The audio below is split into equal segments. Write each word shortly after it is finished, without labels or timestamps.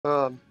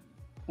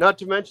Not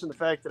to mention the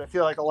fact that I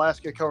feel like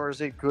Alaska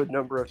covers a good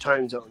number of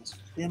time zones.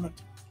 Damn it.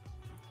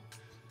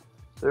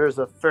 There's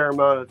a fair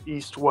amount of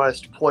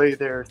east-west play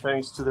there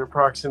thanks to their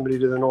proximity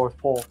to the North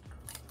Pole.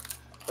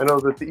 I know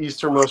that the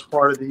easternmost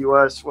part of the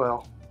U.S.,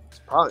 well, it's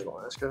probably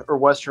Alaska, or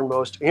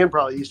westernmost, and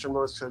probably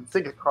easternmost, because I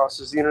think it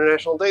crosses the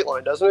international date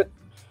line, doesn't it,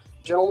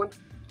 gentlemen?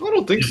 I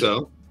don't think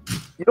so.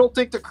 You don't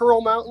think the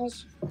Kuril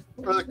Mountains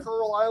or the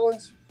Kuril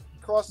Islands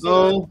cross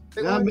the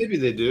date line? Maybe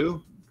they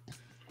do.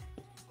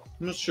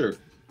 I'm not sure.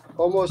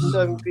 Almost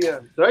 7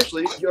 p.m. So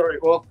actually, all right,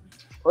 well,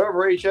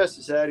 wherever HS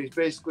is at, he's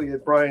basically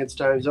at Brian's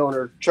time zone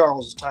or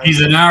Charles' time He's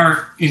zone. an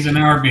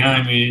hour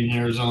behind me in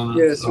Arizona.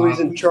 Yeah, so he's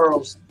in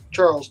Charles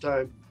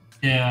time.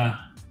 Yeah.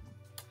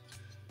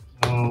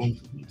 So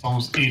it's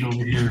almost 8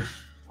 over here.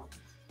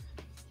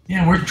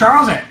 Yeah, where's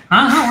Charles at?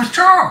 Huh? Where's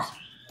Charles?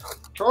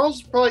 Charles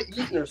is probably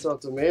eating or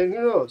something, man.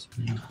 Who knows?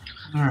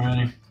 All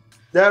right.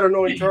 That or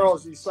knowing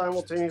Charles, he's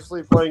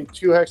simultaneously playing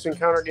 2 Hex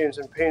Encounter games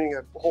and painting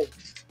a whole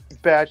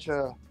batch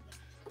of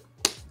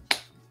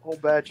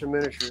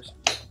miniatures.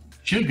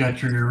 Should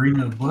got your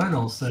Arena of Blood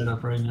all set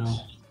up right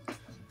now.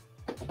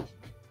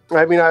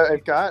 I mean,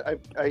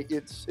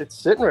 it's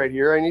sitting right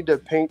here. I need to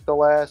paint the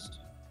last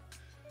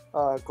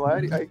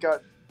gladiator. I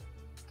got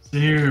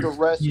the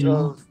rest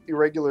of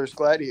Irregular's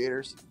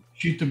gladiators.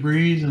 Shoot the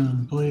breeze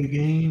and play a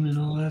game and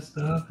all that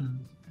stuff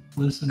and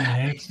listen to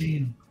Hexy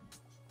and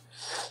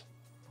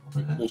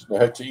all that. Listen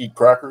to Hexy eat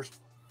crackers.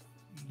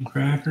 Eating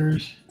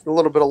crackers. A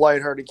little bit of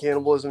lighthearted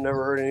cannibalism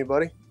never hurt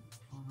anybody.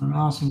 An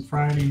awesome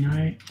Friday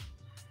night.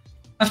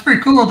 That's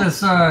pretty cool. This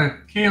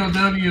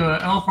KOW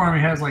elf army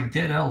has like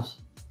dead elves.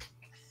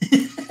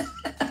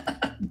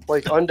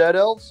 Like undead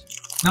elves?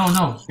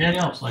 No, dead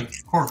elves, like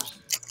corpse.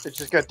 It's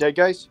just got dead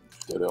guys?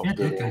 Dead elf, Yeah,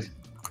 dead dead elf, guys.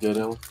 dead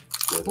elf,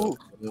 dead elf,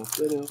 dead elf,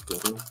 dead elf,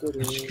 dead elf, dead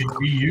elf. Which can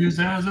be used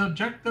as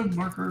objective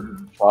markers.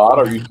 Todd,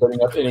 are you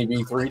setting up any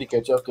V3 to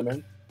catch up to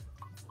me?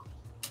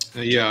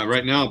 Yeah,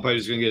 right now I'm probably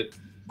just going to get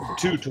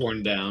 2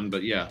 torn down,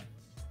 but yeah.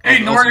 Hey,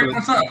 Nordic,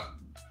 what's up?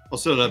 I'll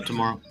set it up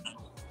tomorrow.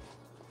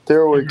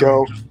 There we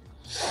go.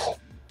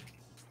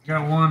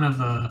 Got one of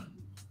the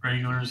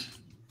regulars.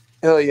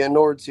 Hell yeah,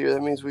 Nord's here.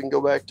 That means we can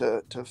go back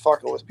to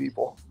fucking with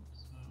people.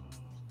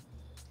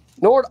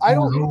 Nord, I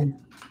don't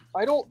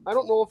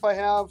know if I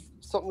have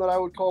something that I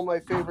would call my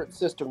favorite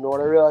system,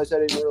 Nord. I realize I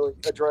didn't really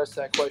address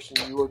that question.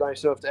 You were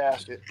nice enough to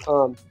ask it.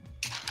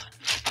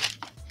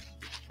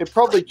 It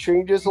probably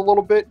changes a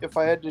little bit if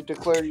I had to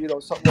declare,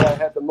 something that I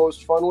had the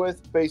most fun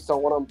with based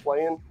on what I'm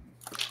playing.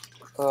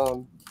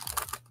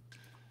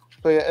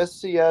 But yeah,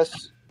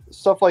 SCS,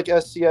 stuff like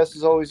SCS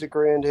is always a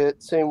grand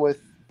hit. Same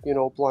with,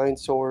 Blind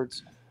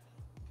Swords.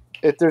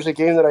 If there's a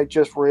game that I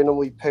just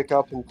randomly pick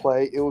up and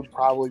play, it would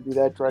probably be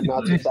that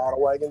Dreadnoughts and Battle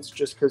Wagons,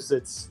 just because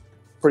it's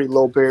pretty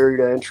low barrier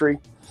to entry.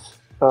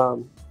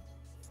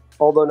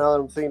 Although now that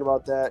I'm thinking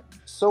about that,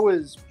 so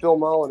is Bill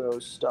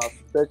Molyneux's stuff.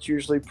 That's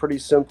usually pretty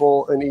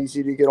simple and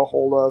easy to get a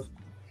hold of,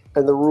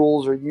 and the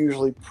rules are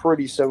usually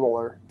pretty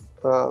similar.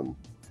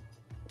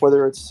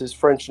 Whether it's his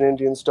French and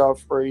Indian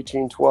stuff or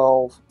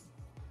 1812,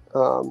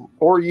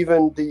 or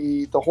even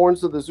the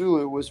Horns of the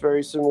Zulu was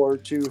very similar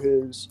to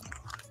his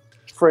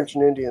French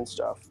and Indian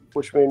stuff,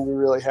 which made me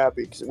really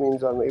happy because it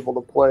means I'm able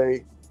to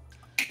play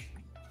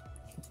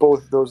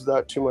both of those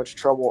without too much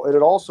trouble. And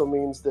it also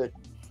means that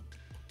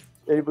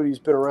anybody who's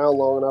been around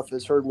long enough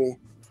has heard me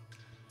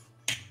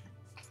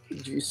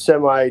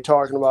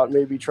semi-talking about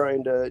maybe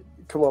trying to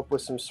come up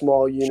with some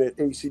small unit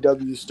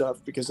ACW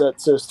stuff, because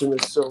that system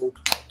is so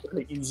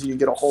easy to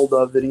get a hold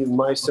of that even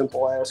my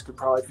simple ass could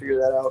probably figure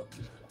that out.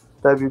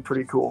 That'd be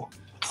pretty cool.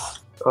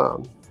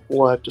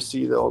 We'll have to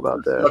see, though,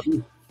 about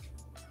that.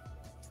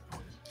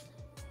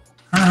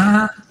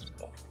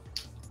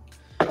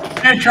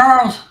 Hey,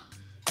 Charles.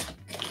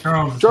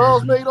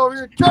 Charles made over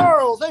here.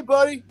 Charles, hey,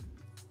 buddy.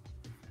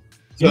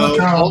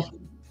 So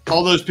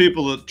all those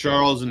people that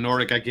Charles and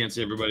Nordic, I can't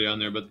see everybody on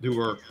there, but who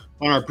were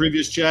on our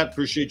previous chat,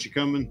 appreciate you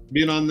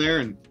being on there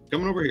and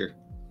coming over here.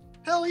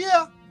 Hell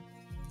yeah.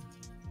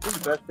 We're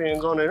the best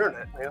fans on the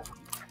internet, man.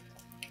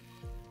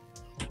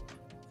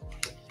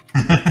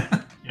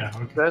 Yeah,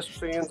 okay. Best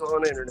fans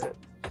on the internet.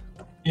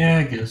 Yeah,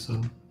 I guess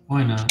so.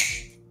 Why not?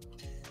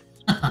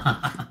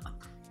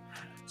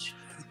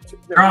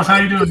 Charles, how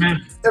you doing,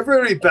 man?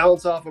 Everybody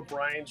bounce off of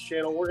Brian's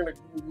channel. We're going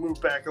to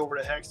move back over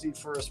to Hexy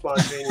for a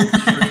spontaneous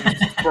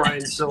stream.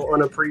 Brian's so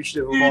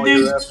unappreciative of all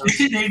your efforts.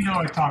 They know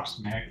I talk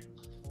smack.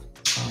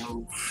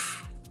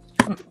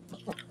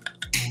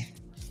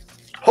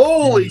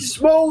 Holy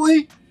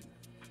smoly!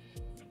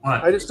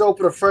 What? I just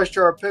opened a fresh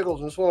jar of pickles,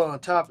 and this one on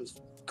top is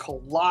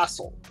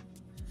colossal.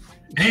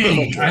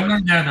 Hey, I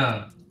learned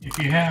that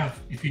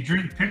if you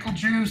drink pickle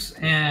juice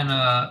and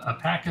a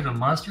packet of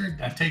mustard,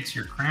 that takes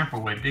your cramp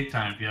away big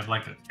time. If you have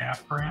like a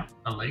calf cramp,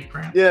 a leg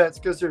cramp. Yeah, it's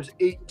because there's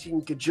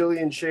 18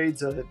 gajillion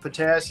shades of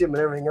potassium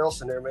and everything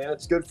else in there, man.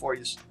 It's good for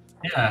you.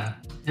 Yeah,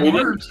 it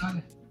works.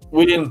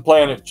 We didn't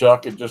plan it,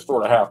 Chuck. It just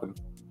sort of happened.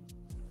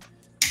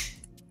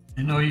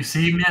 You know, you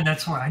see, man,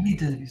 that's why I need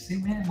to. You see,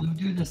 man, when we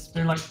do this,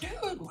 they're like, dude,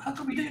 how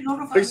come we didn't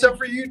notify? Except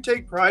for you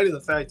take pride in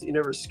the fact that you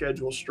never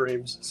schedule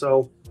streams.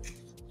 So,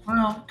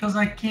 well, because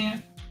I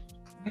can't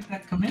make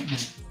that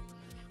commitment.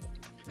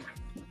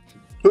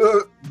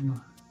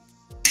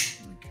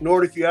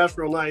 Nord, if you ask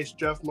real nice,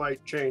 Jeff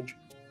might change.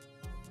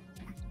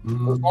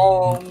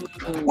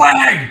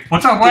 Wag!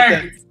 What's up,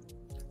 Wag?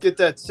 Get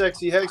that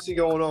sexy hexy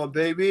going on,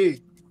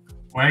 baby.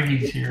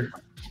 Waggy's here.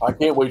 I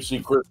can't wait to see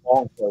Chris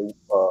Long play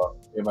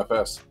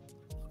MFS.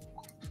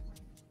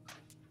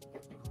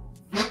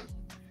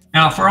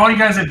 Now, for all you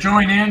guys that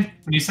join in,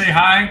 when you say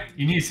hi,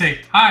 you need to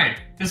say, hi,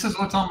 this is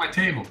what's on my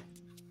table.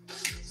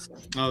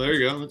 Oh, there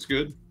you go. That's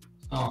good.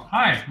 Oh,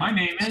 hi, my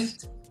name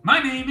is.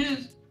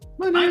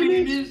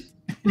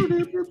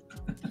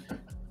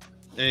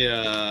 Hey,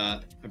 I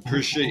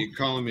appreciate you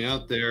calling me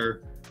out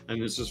there,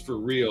 and this is for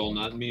real,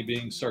 not me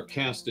being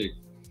sarcastic,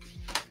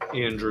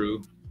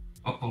 Andrew.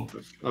 Uh-oh.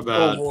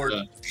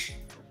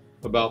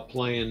 About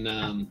playing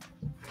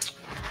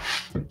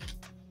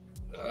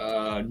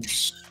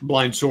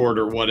Blind Sword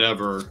or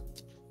whatever,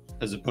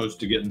 as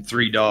opposed to getting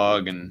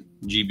 3-Dog and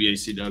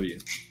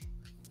GBACW.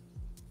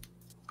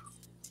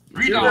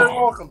 You're very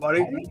welcome,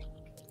 buddy.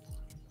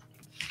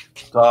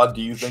 Todd,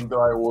 do you think that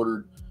I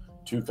ordered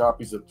 2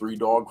 copies of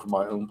 3-Dog for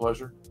my own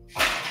pleasure?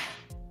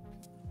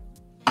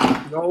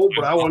 No,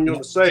 but I wasn't going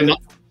to say it.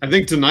 I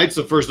think tonight's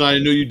the first night I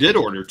knew you did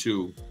order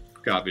 2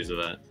 copies of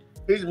that.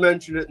 He's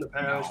mentioned it in the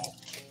past.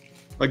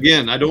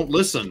 Again, I don't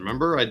listen.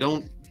 Remember, I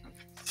don't.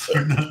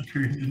 I'm not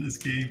in this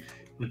game.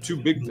 I'm too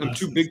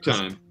big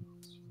time.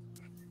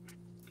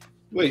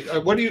 Wait,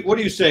 what are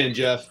you saying,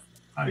 Jeff?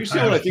 Are you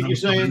saying what I think you're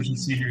saying?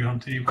 Senior on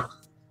table.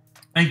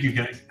 Thank you,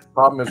 guys.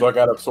 Problem is, I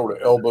got to sort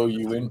of elbow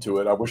you into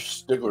it. I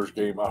wish Stigler's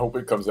game. I hope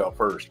it comes out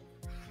first.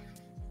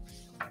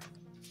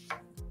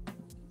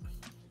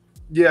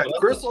 Yeah,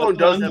 Chris Long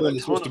does have I'm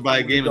supposed to buy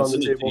a game and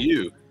send it to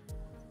you.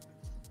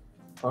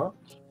 Huh?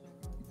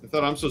 I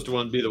thought I'm supposed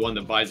to be the one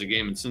that buys a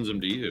game and sends them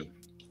to you.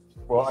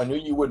 Well, I knew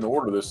you wouldn't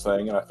order this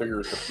thing, and I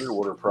figured it's a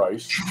pre-order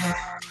price.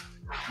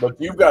 But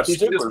you've got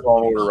Stigler's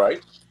on order,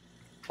 right?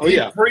 Oh,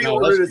 yeah.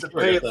 Pre-ordered to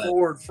pay it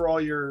forward for all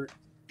your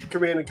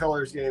Command and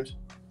Colors games.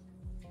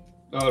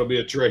 Oh, it'll be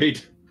a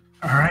trade.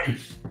 All right.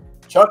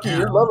 Chucky,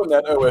 you're loving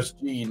that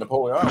OSG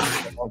Napoleon,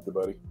 aren't you,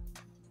 buddy?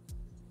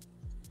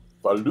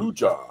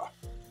 Fallujah.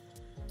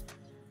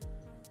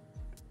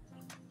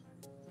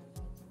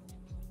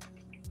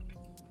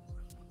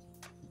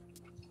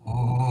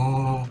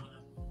 Oh.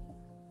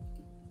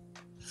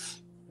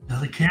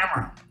 Another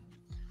camera.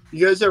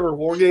 You guys ever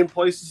wargame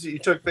places that you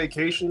took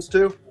vacations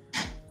to?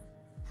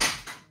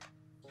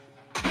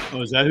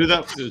 Oh, is that who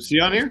that is? He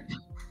on here?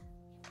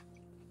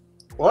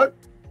 What?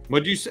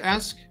 What'd you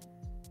ask?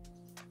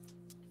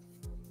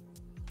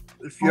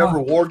 If you ever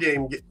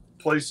wargame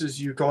places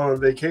you've gone on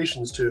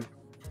vacations to.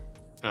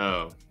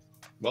 Oh,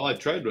 well, I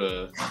tried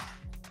a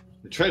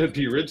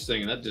P Ridge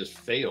thing and that just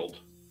failed.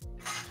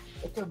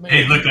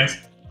 Hey, look, guys.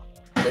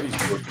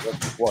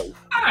 Wife.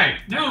 Hi.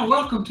 Now,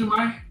 welcome to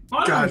my.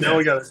 God, now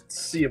we gotta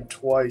see him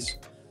twice.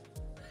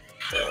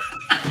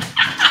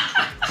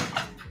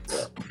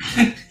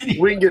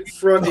 We can get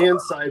front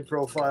and side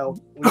profile.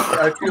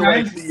 I feel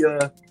like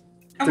the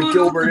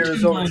Gilbert,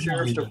 Arizona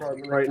Sheriff's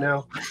Department right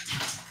now.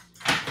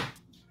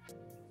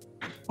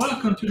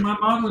 Welcome to my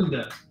modeling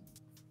desk.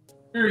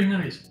 Very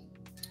nice.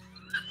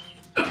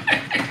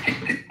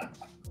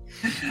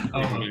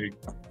 Oh,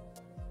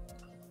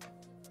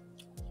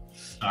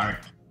 sorry.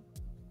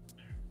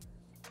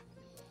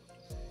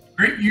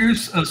 Great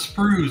use of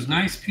sprues.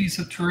 Nice piece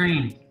of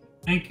terrain.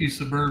 Thank you,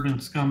 Suburban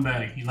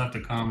Scumbag. He left a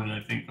comment,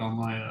 I think, on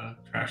my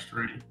trash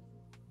terrain.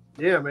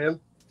 Yeah, man.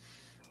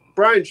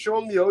 Brian, show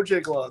him the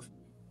OJ glove.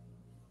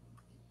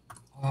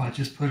 Oh, I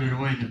just put it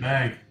away in the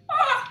bag.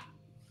 Ah!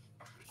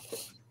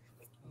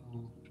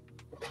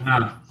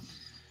 Nah.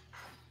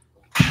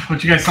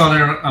 What you guys saw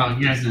there, oh,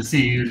 you guys didn't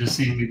see. You were just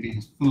seeing me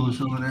being foolish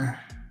over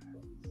there.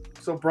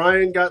 So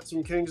Brian got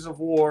some Kings of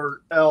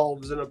War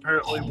elves, and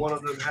apparently one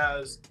of them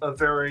has a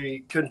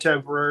very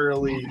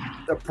contemporarily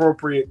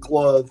appropriate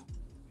glove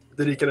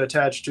that he can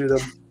attach to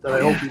them, that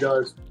I hope he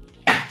does.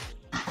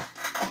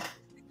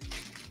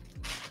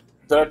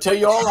 Did I tell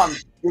y'all I'm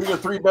getting a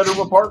 3-bedroom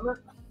apartment?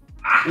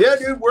 Yeah,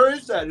 dude, where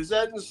is that? Is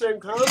that in the same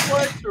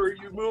complex, or are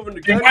you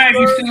moving to Hey,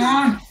 you still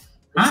on?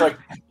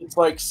 It's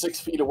like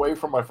 6 feet away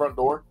from my front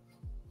door.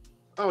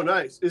 Oh,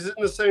 nice. Is it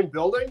in the same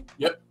building?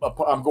 Yep.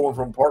 I'm going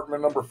from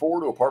apartment number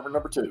 4 to apartment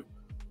number 2.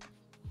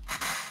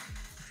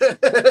 Hear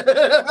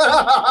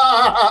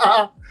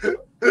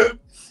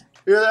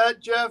that,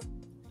 Jeff?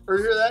 Or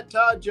hear that,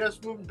 Todd?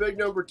 Jeff's moving big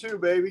number 2,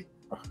 baby.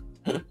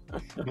 What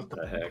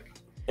the heck?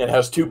 It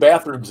has 2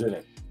 bathrooms in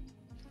it.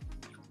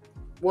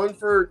 One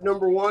for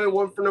number 1 and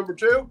one for number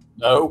 2?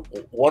 No,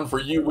 one for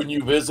you when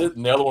you visit,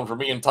 and the other one for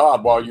me and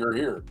Todd while you're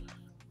here.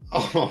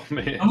 Oh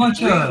man! How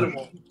much?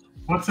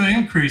 What's the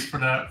increase for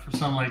that? For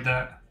something like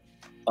that?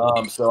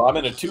 So I'm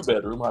in a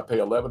 2-bedroom. I pay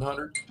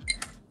 $1,100,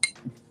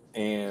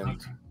 and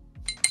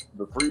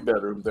the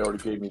 3-bedroom they already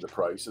gave me the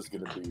price is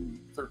going to be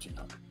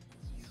 $1,300.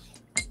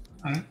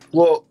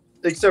 Well,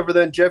 Except for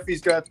then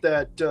Jeffy's got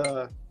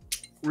that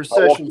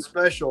recession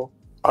special.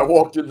 I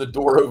walked in the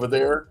door over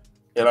there,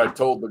 and I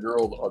told the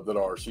girl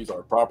that she's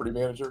our property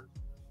manager.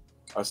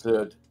 I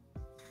said,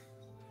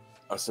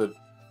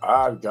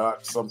 I've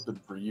got something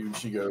for you.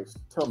 She goes,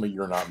 tell me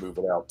you're not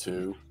moving out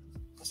too.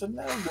 I said,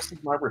 no, this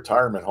is my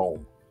retirement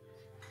home.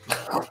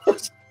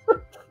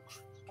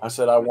 I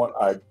said,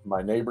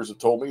 my neighbors have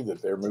told me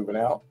that they're moving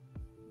out,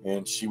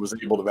 and she was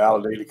able to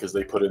validate it because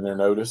they put in their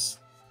notice,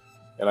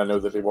 and I know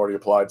that they've already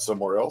applied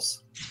somewhere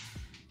else.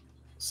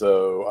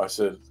 So I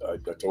said, I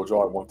told you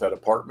I want that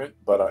apartment,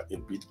 but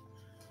it'd be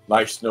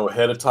nice to know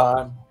ahead of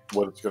time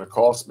what it's going to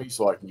cost me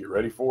so I can get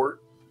ready for it.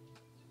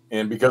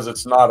 And because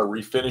it's not a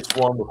refinished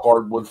one with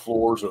hardwood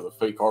floors or the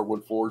fake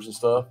hardwood floors and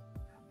stuff,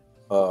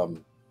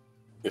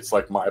 it's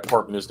like my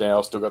apartment is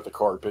now, still got the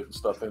carpet and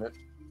stuff in it.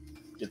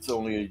 It's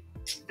only,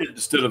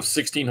 instead of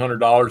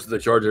 $1,600 that they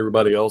charge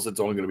everybody else, it's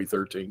only going to be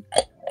 $1,300.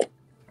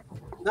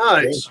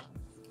 Nice.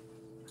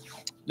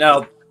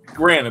 Now,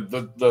 granted,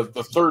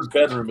 the third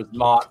bedroom is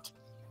not,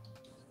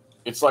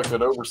 it's like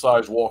an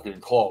oversized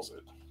walk-in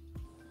closet.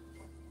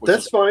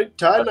 That's fine.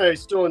 Todd and I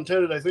still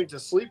intended, I think, to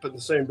sleep in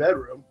the same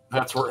bedroom.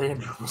 That's where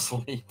Andrew will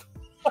sleep.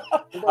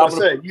 I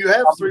say, you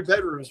have 3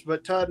 bedrooms,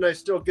 but Todd and I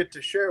still get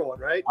to share one,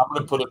 right? I'm going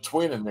to put a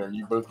twin in there, and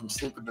you both can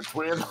sleep in the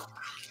twin.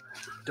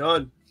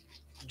 Done.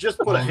 Just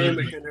put a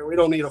hammock in there. We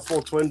don't need a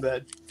full twin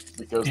bed.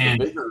 Because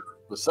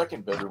the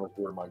second bedroom is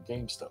where my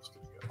game stuff's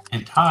going to go.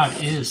 And Todd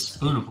is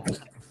spoonable.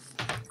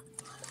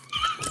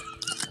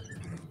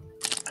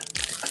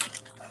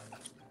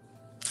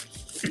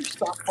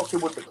 Stop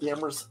fucking with the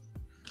cameras.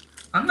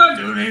 I'm not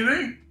doing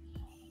anything.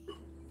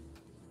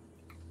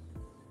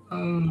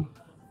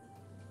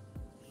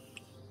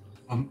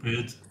 Bunk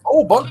beds.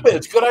 Oh, bunk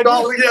beds. Good idea.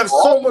 Oh, we have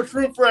so much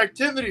room for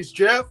activities,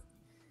 Jeff.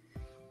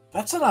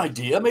 That's an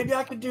idea. Maybe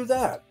I could do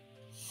that.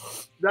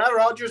 That or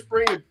I'll just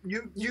bring it.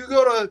 You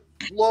go to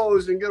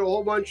Lowe's and get a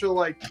whole bunch of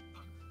like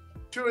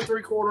 2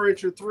 3/4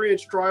 inch or 3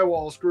 inch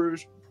drywall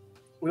screws.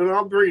 And then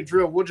I'll bring a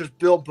drill. We'll just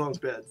build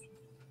bunk beds.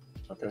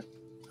 Okay.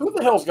 Who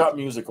the hell's got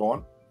music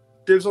on?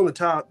 Dibs on the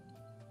top.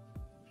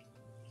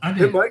 I It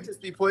did. might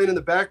just be playing in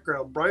the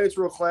background. Brian's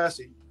real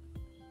classy.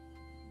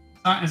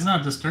 It's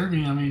not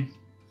disturbing. I mean,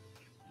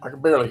 I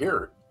can barely hear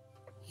it.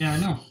 yeah, I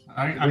know.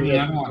 I mean,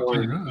 I don't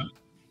want to turn it up.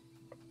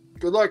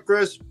 Good luck,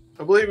 Chris.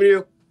 I believe in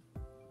you.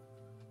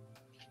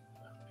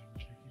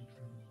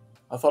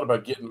 I thought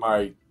about getting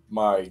my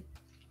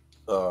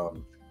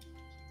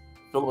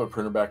filament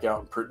printer back out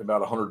and printing about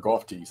 100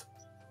 golf tees.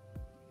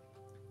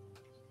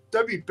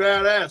 That'd be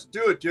badass.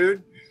 Do it,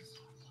 dude.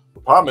 The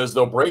problem is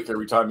they'll break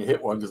every time you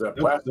hit one because that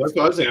plastic. That's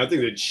what I was saying. I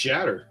think they'd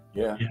shatter.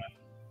 Yeah. Yeah.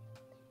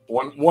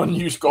 One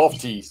use golf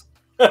tees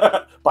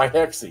by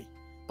Hexy.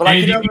 But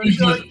Hey,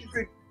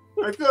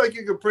 I feel like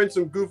you could print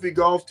some goofy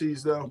golf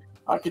tees, though.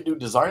 I could do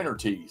designer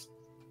tees.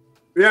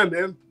 Yeah,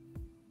 man.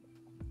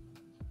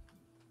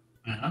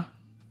 Uh-huh.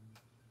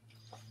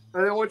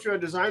 I don't want you on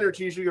designer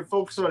tees. You can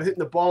focus on hitting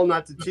the ball,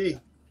 not the tee.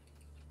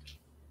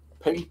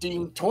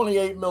 Painting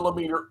 28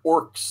 millimeter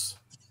orcs.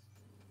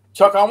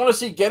 Chuck, I want to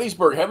see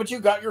Gettysburg. Haven't you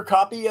got your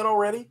copy yet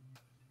already?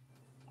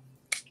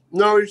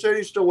 No, he said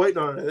he's still waiting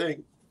on it, I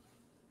think.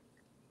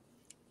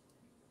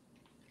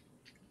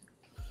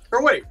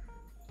 Or wait.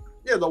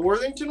 Yeah, the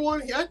Worthington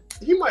one?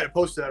 He might have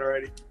posted that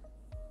already.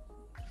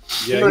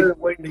 He might have been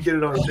waiting to get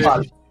it on his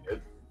page.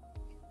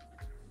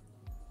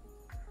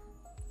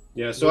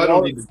 Yeah, so I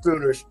don't need to.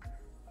 Spooners.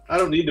 I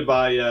don't need to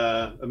buy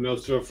a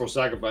Military for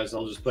Sacrifice.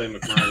 I'll just play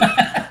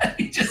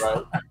McMahon.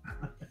 Right.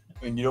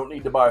 And you don't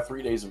need to buy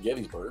 3 days of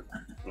Gettysburg.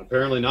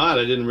 Apparently not.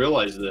 I didn't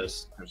realize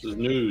this. This is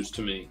news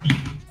to me.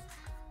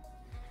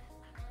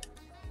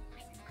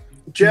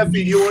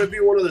 Jeffy, do you want to be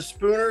one of the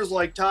spooners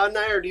like Todd and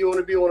I, or do you want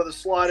to be one of the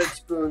slotted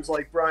spoons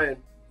like Brian?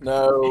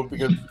 No,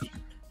 because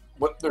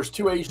there's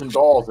 2 Asian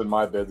dolls in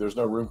my bed. There's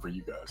no room for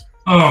you guys.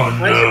 Oh,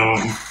 no.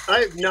 I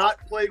have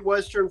not played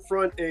Western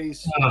Front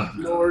Ace. Oh.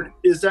 Lord,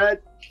 is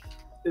that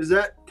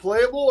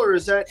playable or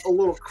is that a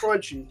little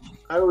crunchy?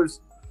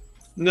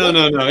 No.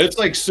 It's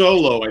like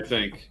solo, I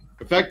think.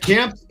 In fact,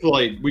 Camp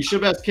played. We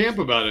should have asked Camp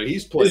about it.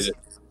 He's played it.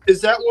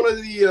 Is that one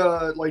of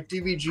the like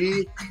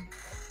DVG?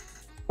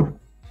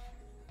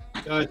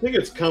 I think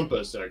it's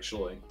Compass,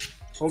 actually.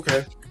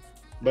 Okay.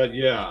 But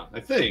yeah, I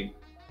think.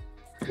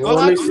 Well,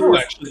 I don't know,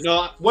 actually.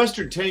 No,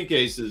 Western Tank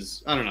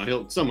Aces. I don't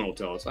know. Someone will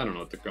tell us. I don't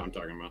know what I'm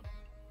talking about.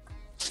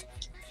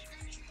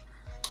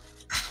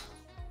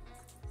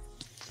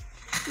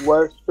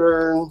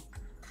 Western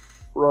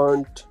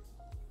Front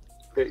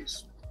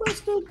Ace.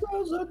 It's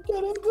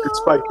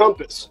by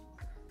Compass.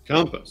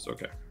 Compass,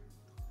 okay.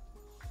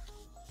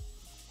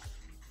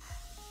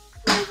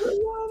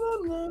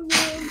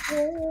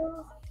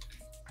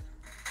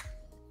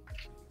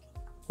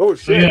 Oh So,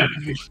 shit! yeah.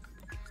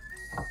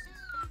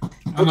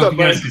 I don't know if you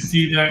guys can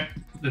see that,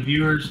 the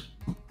viewers.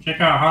 Check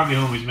out Hobby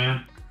Homies,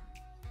 man.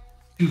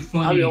 Too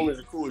funny. Hobby Homies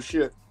are cool as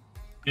shit.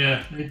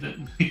 Yeah,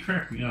 they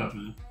cracked me up,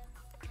 man.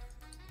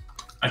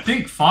 I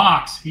think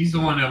Fox, he's the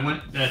one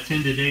that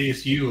attended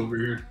ASU over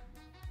here.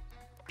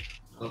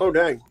 Oh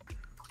dang!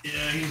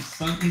 Yeah,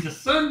 he's a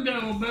sun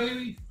devil,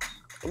 baby.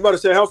 I'm about to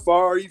say, how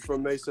far are you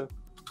from Mesa?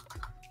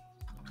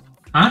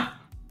 Huh?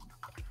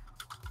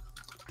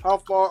 How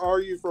far are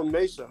you from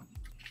Mesa?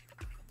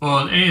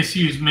 Well,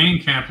 ASU's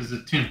main campus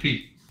is at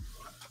Tempe.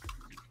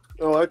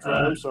 Oh, that's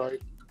right. I'm sorry.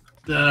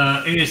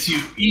 The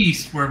ASU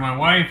East, where my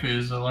wife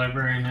is, the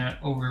librarian at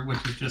over, which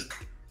is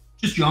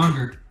just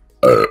yonder,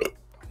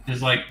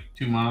 is like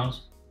 2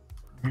 miles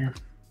from here.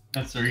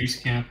 That's their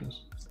East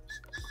campus.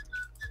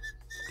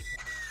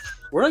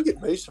 Where'd I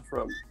get Mesa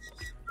from?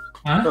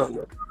 Huh? I don't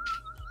know.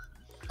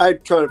 I'm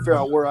trying to figure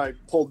out where I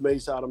pulled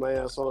Mesa out of my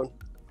ass on.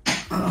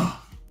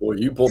 Well,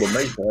 you pulled a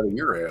mate out of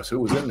your ass. Who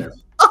was in there?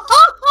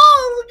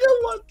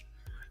 Good one.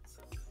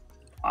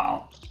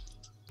 Wow.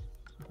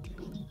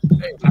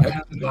 Hey, I Heck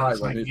have to go Live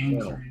to on my his games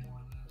channel. or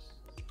anyone of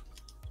this.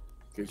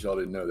 In case y'all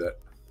didn't know that.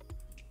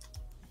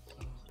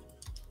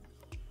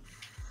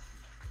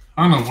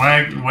 I don't know.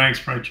 Wag's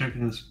probably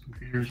checking his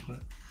computers, but.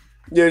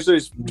 Yeah, so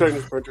he's checking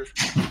his printers.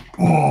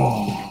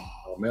 Oh.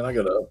 Oh man, I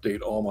gotta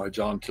update all my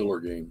John Tiller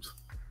games.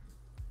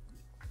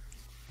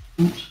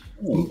 Oops.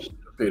 Ooh,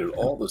 updated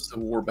all the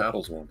Civil War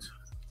battles ones.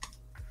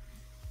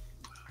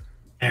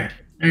 There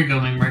you go,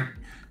 Lingberg.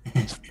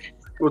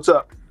 What's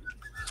up?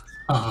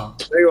 Oh,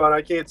 Hang on,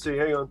 I can't see.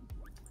 Hang on.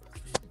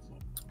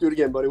 Do it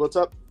again, buddy. What's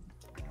up?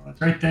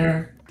 it's right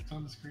there. It's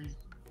on the screen.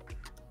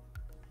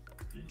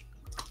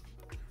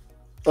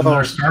 Oh,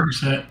 Another starter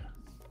set.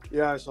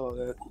 yeah, I saw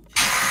that.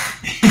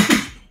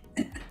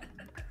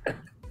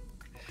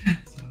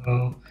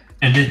 So,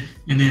 and then.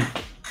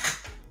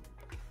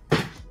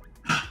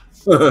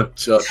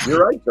 Chuck,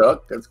 you're right,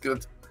 Chuck. That's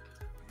good.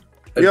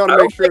 You got I to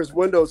don't make sure his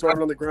windows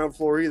aren't on the ground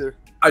floor either.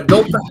 I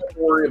don't have to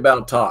worry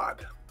about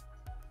Todd.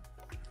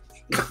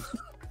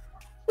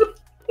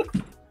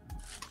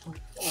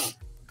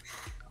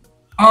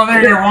 Oh,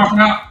 there you're walking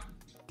out.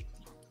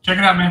 Check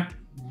it out, man.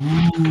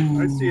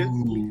 Ooh. I see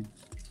it.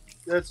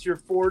 That's your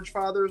Forge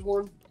Fathers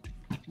one?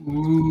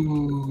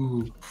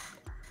 Ooh.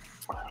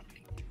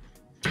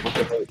 Look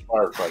at those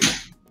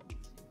firefighters.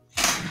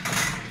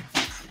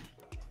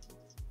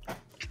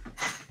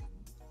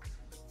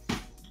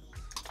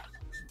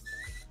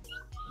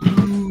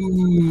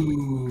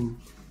 Ooh.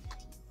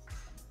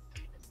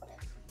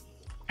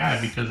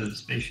 God, because of the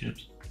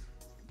spaceships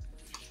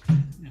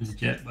and the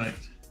jet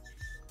bikes.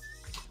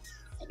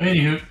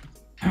 Anywho.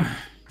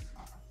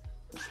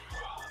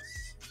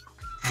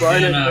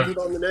 Brian, And, I put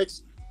on the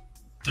next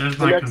there's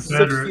my next 60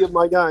 Confederate. of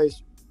my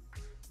guys.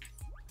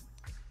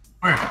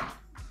 Where?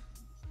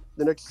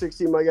 The next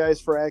 60 of my guys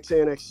for Axe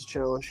Annex's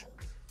challenge.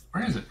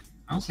 Where is it?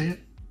 I don't see it.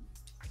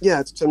 Yeah,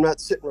 it's, I'm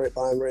not sitting right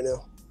by him right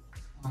now.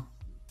 Oh.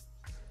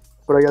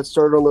 But I got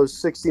started on those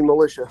 60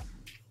 militia.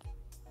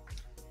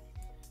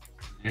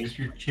 There's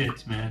your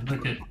chits, man.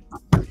 Look at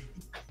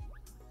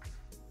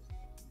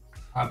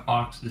hot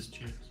boxes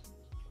chits.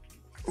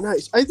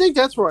 Nice. I think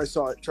that's where I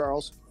saw it,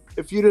 Charles.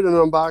 If you did an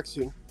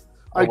unboxing.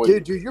 I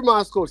did, dude. Your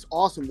mask looks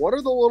awesome. What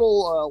are the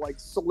little like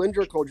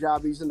cylindrical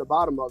jobbies in the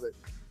bottom of it?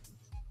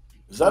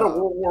 Is that a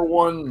World War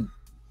One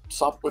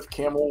Sopwith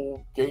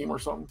camel game or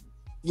something?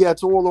 Yeah,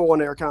 it's a World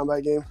War I air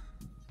combat game.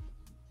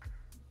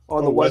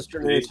 On the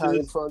Western and West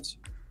Italian fronts.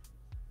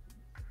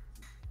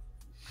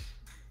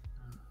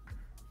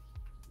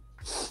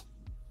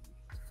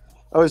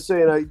 I was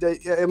saying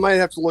I might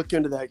have to look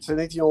into that because I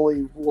think the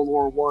only World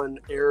War One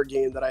air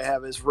game that I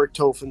have is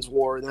Richthofen's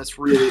War, and that's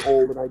really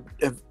old. And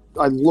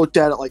I looked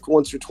at it like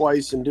once or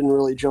twice and didn't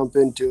really jump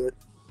into it.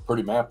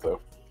 Pretty map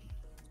though.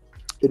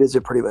 It is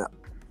a pretty map.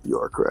 You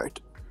are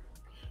correct.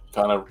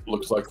 Kind of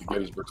looks like the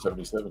Gettysburg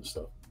 77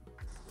 stuff.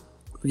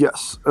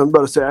 Yes, I'm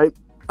about to say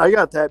I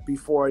got that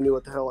before I knew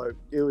what the hell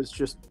it was.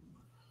 Just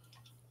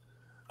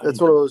that's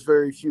one of those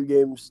very few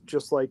games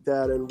just like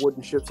that and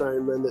Wooden Ships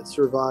Iron Men that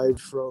survived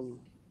from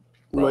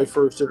my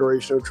first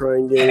iteration of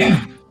trying games.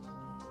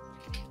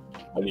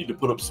 I need to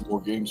put up some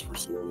more games for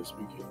sale this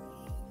weekend.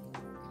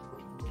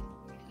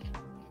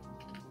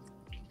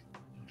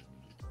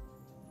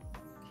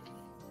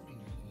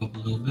 A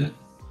little bit.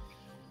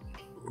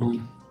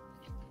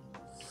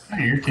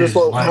 Hey, your Chris, kid's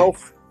light.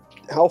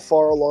 how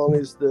far along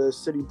is the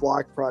city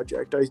block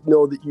project? I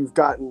know that you've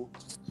gotten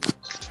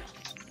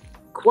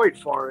quite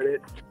far in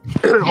it.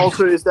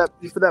 Also, is that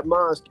for that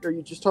mosque? Are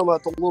you just talking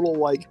about the little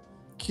like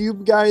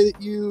cube guy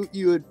that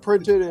you had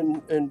printed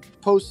and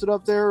posted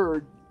up there,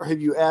 or have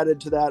you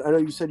added to that? I know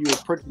you said you were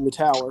printing the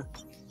tower.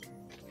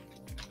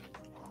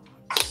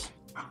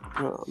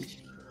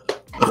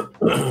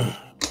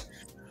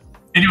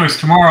 Anyways,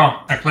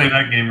 tomorrow I play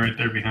that game right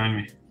there behind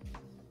me.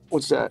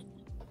 What's that?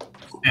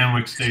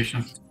 Stanwick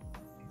Station.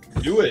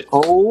 Do it.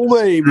 Oh,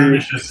 baby.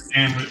 Furnish at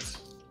Stanwick.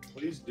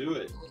 Please do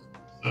it.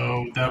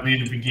 So that'll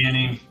be the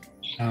beginning.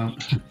 Now,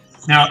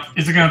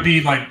 is it going to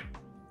be like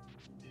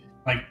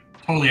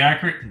totally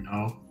accurate?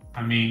 No.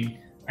 I mean,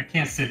 I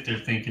can't sit there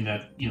thinking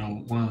that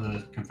one of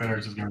the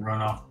Confederates is going to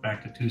run off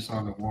back to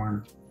Tucson to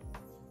warn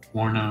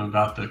them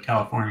about the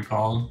California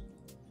call.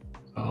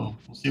 So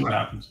we'll see what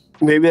happens.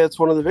 Maybe that's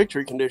one of the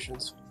victory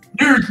conditions.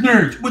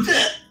 Nerds, what's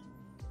that?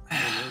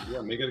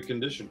 Yeah, make it a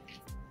condition.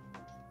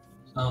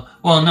 So,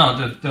 well, no,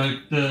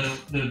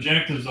 the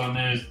objectives on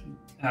there is,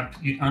 I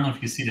don't know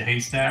if you see the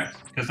haystacks,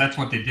 because that's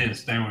what they did at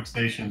Stanwick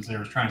Stations. They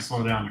were trying to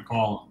slow down the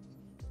column.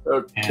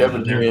 And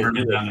Kevin, they're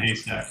burning down the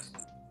haystacks.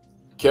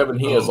 Kevin,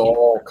 he has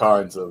all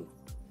kinds of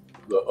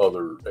the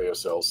other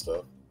ASL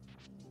stuff,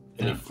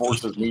 and he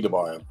forces me to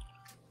buy them.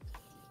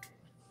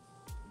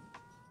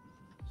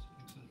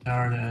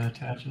 Tower that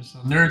attaches. So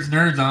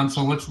nerds on.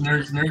 So what's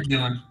nerds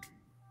doing?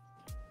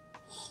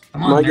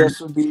 Come on, My nerds. guess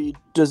would be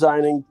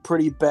designing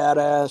pretty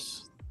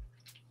badass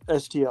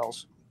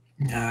STLs.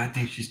 Yeah, I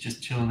think she's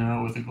just chilling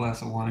out with a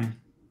glass of wine.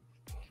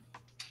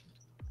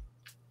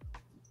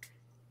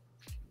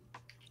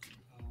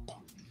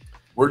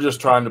 We're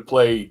just trying to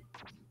play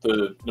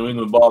the New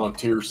England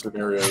Volunteer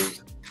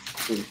scenarios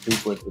in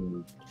sequence,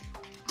 and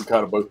we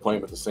kind of both play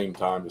them at the same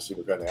time to see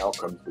what kind of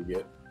outcomes we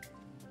get.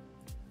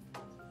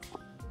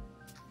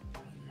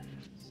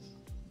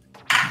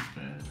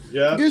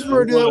 Yeah. You guys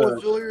were doing that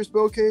with Villiers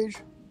Bocage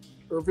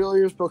or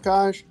Villiers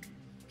Bocage,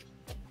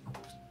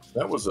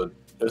 That was a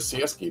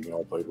SCS game we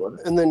all played,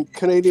 wasn't it? and then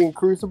Canadian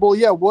Crucible.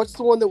 Yeah, what's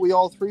the one that we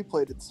all three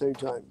played at the same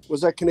time?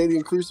 Was that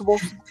Canadian Crucible?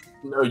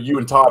 No, you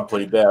and Todd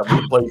played that.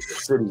 We played the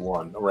city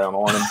one around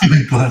Arnhem.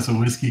 A glass of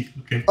whiskey.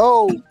 Okay.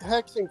 Oh,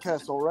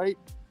 Hexenkessel, right?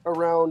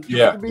 Around.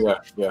 Yeah.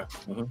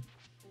 Mm-hmm.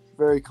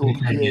 Very cool.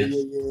 Okay,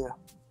 Yeah.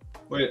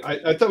 Wait,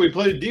 I thought we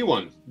played a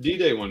D1,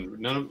 D-Day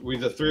one. None of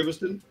the three of us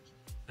didn't.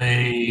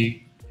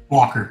 A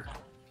Walker.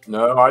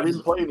 No, I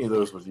didn't play any of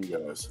those with you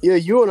guys. Yeah,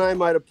 you and I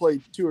might have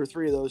played 2 or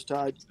 3 of those,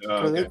 Todd.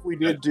 Oh, I think we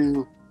did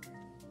do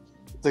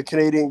the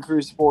Canadian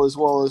Crucible as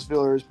well as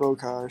Villiers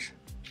Bocage.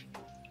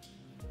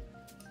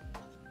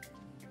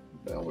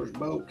 Bellers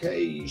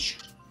Bocage.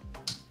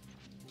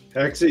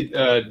 Actually,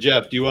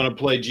 Jeff, do you want to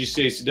play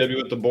GCACW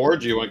with the board, or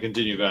do you want to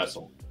continue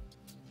Vassal?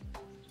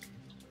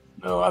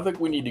 No, I think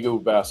we need to go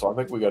with Vassal. I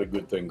think we got a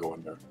good thing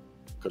going there.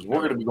 Because we're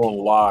going to be going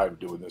live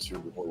doing this here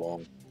before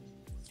long.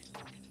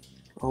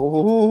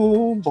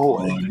 Oh,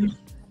 boy.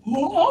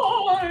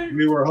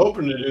 We were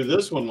hoping to do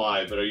this one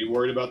live, but are you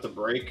worried about the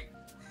break?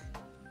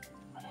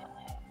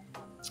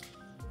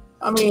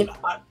 I mean,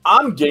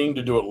 I'm game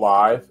to do it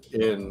live,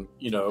 and,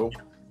 you know,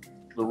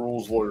 the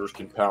rules lawyers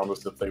can pound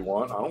us if they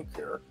want. I don't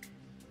care.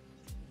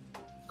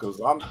 Because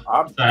I'm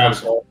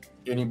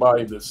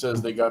anybody that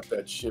says they got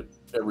that shit,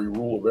 every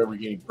rule of every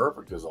game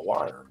perfect is a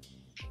liar.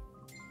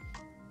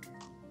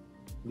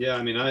 Yeah,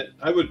 I mean,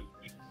 I would.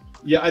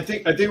 Yeah, I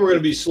think we're going to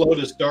be slow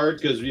to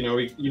start because you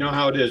know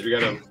how it is. We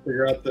got to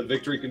figure out the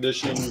victory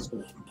conditions.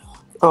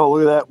 Oh,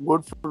 look at that.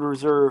 Woodford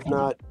Reserve,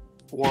 not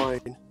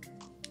wine.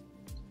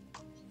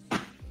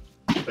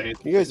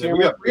 Fancy. You guys hear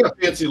we me? got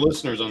fancy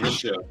listeners on this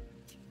show.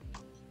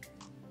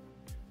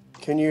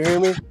 Can you hear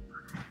me?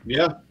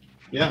 Yeah,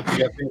 we got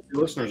fancy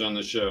listeners on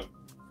this show.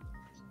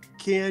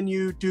 Can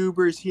you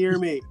tubers hear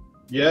me?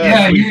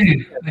 Yeah, I hear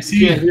you. I see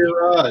You can't you.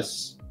 hear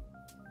us.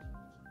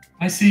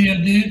 I see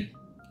you, dude.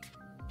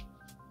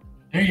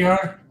 There you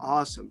are.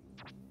 Awesome.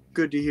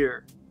 Good to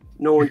hear.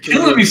 No one can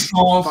Killing hear me, me.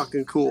 Smalls.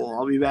 Fucking cool.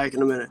 I'll be back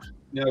in a minute.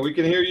 Yeah, we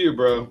can hear you,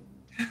 bro.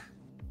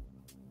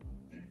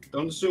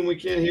 Don't assume we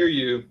can't hear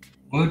you.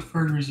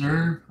 Woodford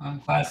Reserve. I'm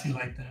classy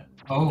like that.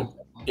 Oh.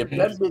 If okay.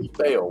 that bitch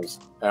fails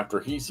after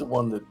he's the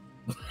one that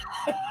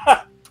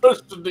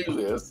supposed to do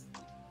this,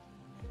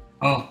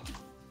 Oh.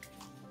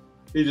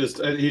 He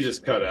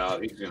just cut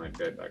out. He's gonna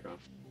get back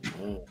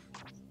on.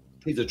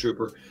 He's a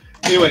trooper.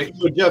 Anyway,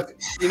 so Jeff,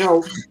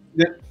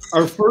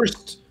 our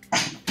first.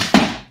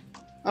 I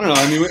don't know.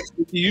 I mean,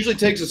 it usually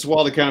takes us a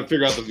while to kind of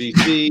figure out the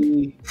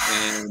VC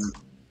and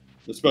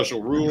the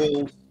special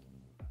rules.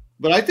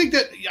 But I think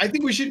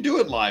we should do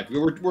it live.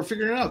 We're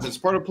figuring it out. That's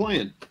part of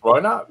playing. why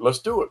not? Let's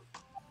do it.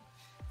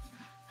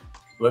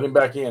 Let him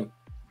back in.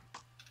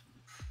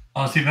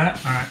 Oh, see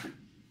that? All right.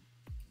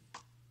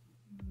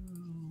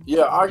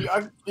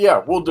 Yeah,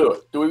 yeah, we'll do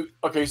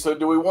it. So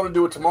do we want to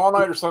do it tomorrow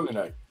night or Sunday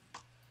night?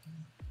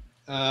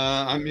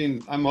 I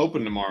mean, I'm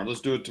open tomorrow.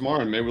 Let's do it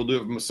tomorrow, and maybe we'll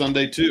do it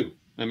Sunday too.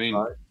 I mean,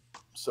 All right.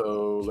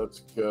 So let's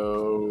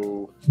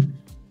go.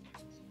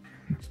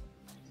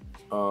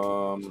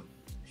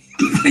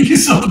 You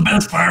saw the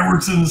best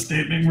fireworks in the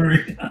state,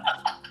 McMurray.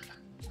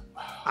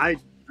 I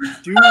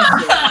do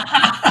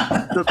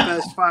say the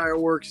best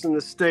fireworks in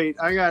the state.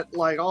 I got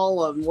like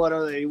all of them. What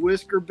are they?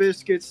 Whisker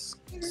biscuits,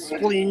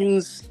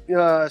 spleen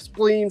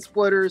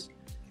splitters,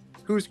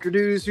 Husker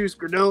do's,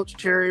 Husker don'ts,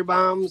 cherry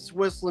bombs,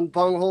 whistling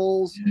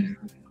bungholes.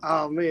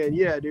 Oh man,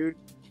 yeah, dude.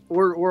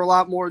 We're a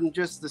lot more than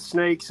just the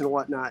snakes and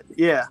whatnot.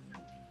 Yeah,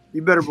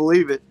 you better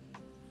believe it.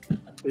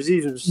 There's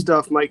even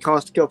stuff might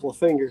cost a couple of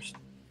fingers.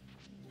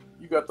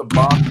 You got the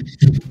box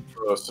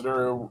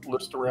scenario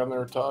list around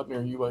there, Todd,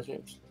 near you by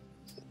chance?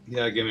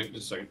 yeah, give me just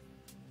a second.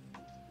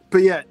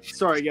 But yeah,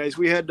 sorry guys,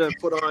 we had to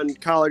put on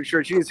collared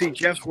shirts. You can see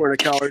Jeff's wearing a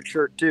collared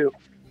shirt too.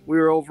 We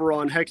were over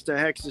on Hex to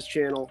Hex's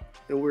channel,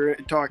 and we were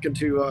talking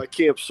to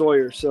Camp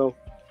Sawyer. So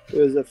it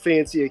was a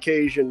fancy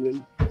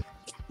occasion, and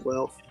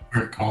well,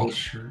 Wear a college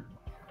shirt.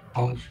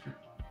 College shirt.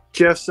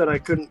 Jeff said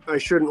I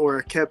shouldn't wear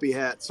a kepi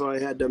hat, so I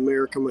had to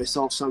America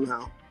myself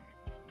somehow.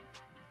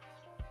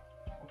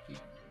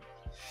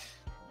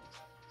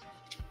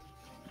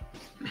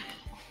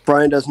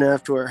 Brian doesn't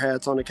have to wear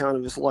hats on account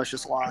of his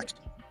luscious locks.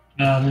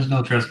 No, there's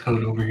no dress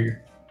code over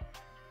here.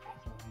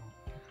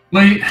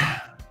 Wait.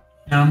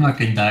 No, I'm not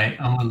gonna diet.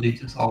 I'm gonna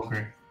leave this all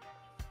gray.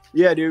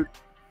 Yeah, dude.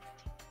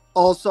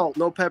 All salt,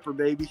 no pepper,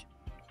 baby.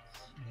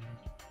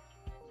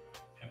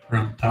 Pepper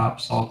on top,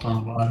 salt on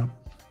the bottom.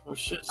 Oh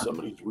shit!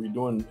 Somebody's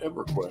redoing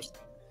EverQuest.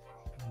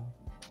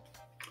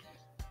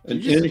 An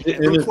You just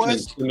innocent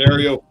request?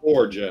 scenario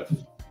 4, Jeff.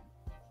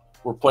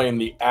 We're playing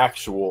the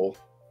actual.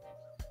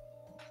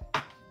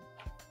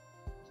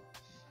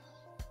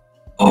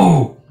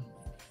 Oh,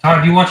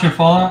 Todd, you watching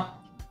Fallout?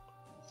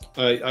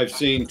 I've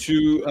seen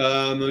 2.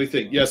 Let me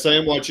think. Yes, I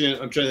am watching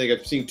it. I'm trying to think.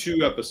 I've seen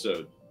 2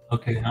 episodes.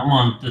 Okay, I'm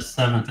on the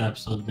 7th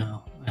episode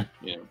now.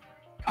 Yeah.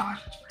 Gosh.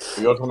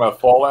 You talking about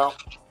Fallout?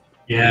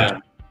 Yeah.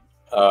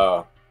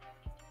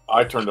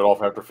 I turned it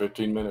off after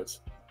 15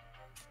 minutes.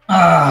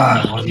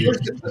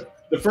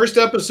 The first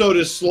episode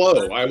is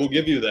slow. I will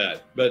give you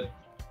that. But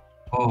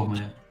Oh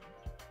man.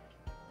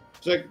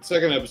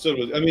 second episode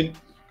was. I mean,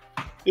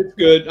 it's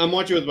good. I'm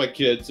watching with my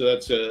kids, so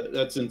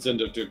that's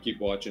incentive to keep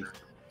watching.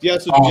 Yeah.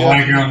 So Oh,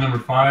 Jeff, you're on number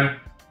 5.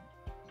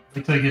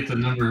 Wait till I get to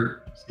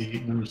number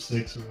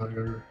 6 or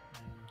whatever.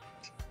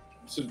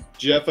 so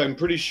Jeff, I'm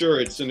pretty sure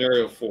it's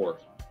scenario 4.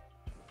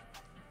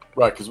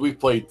 Right, because we've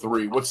played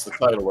 3. What's the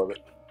title of it?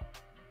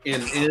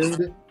 An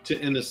End to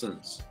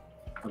Innocence.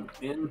 An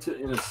End to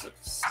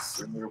Innocence,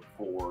 Scenario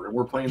 4. And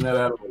we're playing that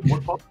out of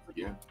what box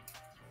again?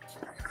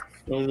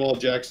 Stonewall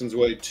Jackson's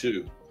Way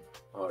 2.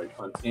 All right,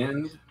 An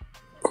End.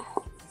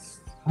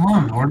 Come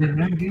on, Norton,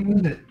 man, get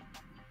with it.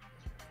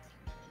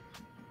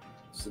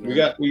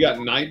 We got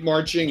night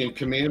marching and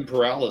command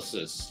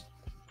paralysis.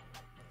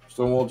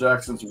 Stonewall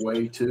Jackson's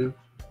Way 2.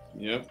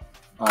 Yep.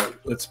 All right,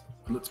 let's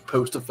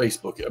post a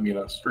Facebook. I mean,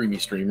 a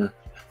streamer.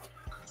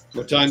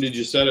 What time did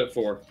you set it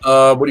for?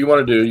 What do you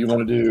want to do? You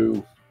want to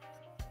do?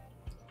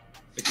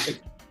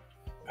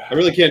 I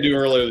really can't do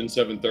earlier than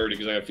 7:30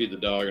 because I got to feed the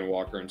dog and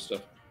walk her and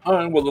stuff. All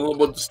right, well, then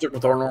we'll stick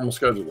with our normal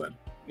schedule then.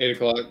 8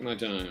 o'clock my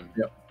time.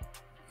 Yep.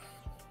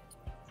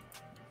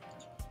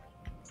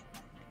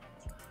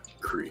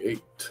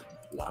 Create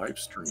live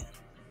stream.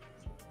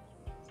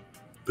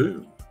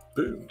 Boom,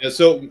 boom. Yeah,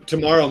 so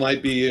tomorrow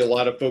might be a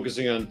lot of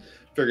focusing on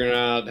figuring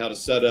out how to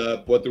set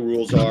up, what the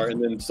rules are,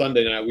 and then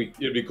Sunday night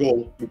it'd be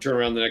cool. We turn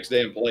around the next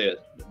day and play it.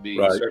 It'd be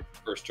Right. start the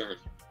first turn.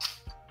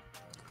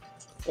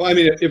 Well, I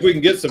mean, if we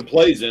can get some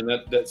plays in,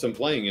 some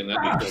playing in,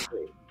 that'd be cool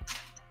too.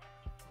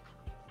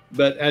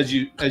 But as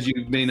you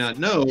may not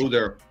know,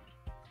 there are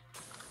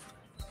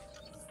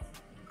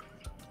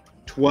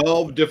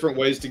 12 different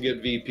ways to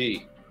get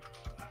VP.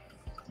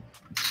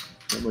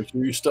 Make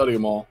sure you study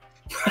them all.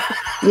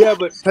 Yeah,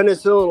 but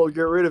penicillin will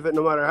get rid of it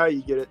no matter how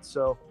you get it.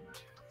 So,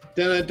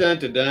 Dun dun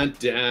dun dun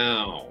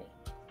down.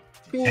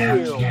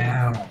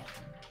 damn.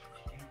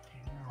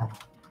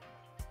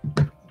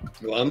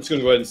 Well, I'm just going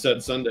to go ahead and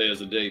set Sunday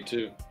as a day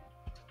too.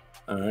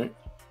 All right.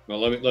 Well,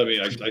 let me.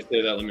 I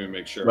say that. Let me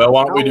make sure. Well,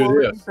 why don't we How do long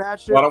this? have you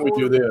patched it Why don't we for?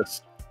 do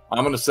this?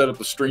 I'm going to set up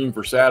the stream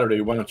for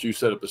Saturday. Why don't you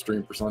set up the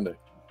stream for Sunday?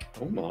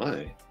 Oh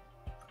my.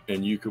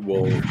 And you could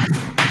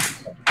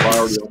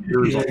priority on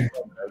yours on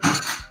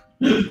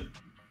Sunday.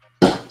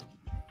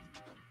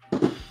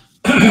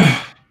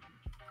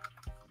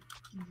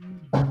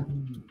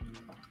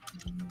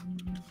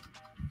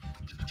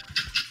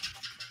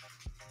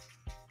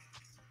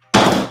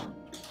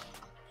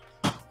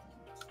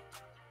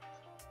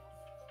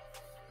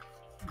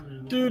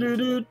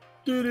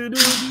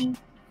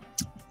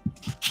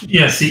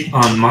 Yeah, see,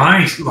 on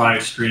my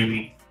live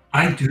streaming,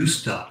 I do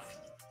stuff.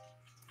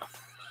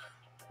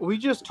 We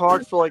just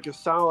talked for like a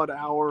solid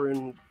hour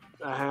and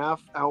a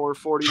half, hour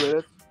 40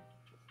 minutes,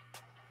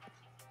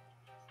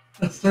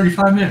 That's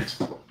 35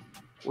 minutes.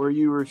 where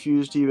you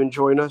refused to even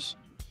join us.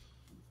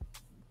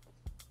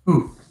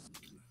 Who?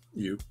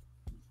 You.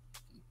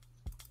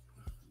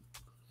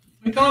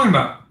 What are you talking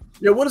about?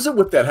 Yeah, what is it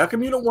with that? How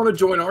come you don't want to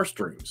join our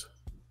streams?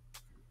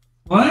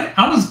 What?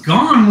 I was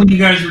gone when you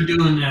guys were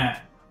doing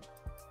that.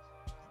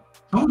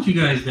 Told you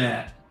guys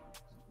that.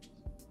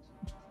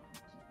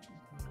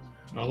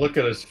 Oh, look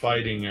at us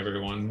fighting,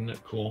 everyone. Isn't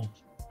that cool?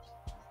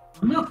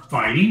 I'm not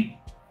fighting.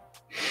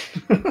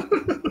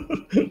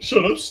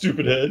 Shut up,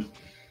 stupid head.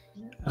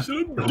 Shut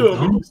up, Don't-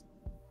 dummies.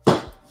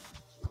 I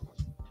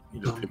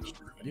need a picture.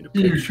 I need a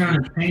You're picture.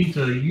 trying to paint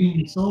a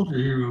Union soldier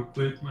here real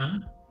quick,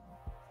 man.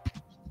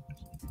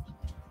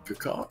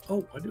 Caca-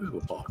 Oh, I do have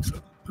a box.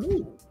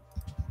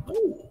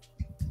 Oh.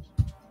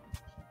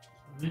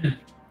 Man,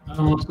 I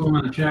don't know what's going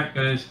on in the chat,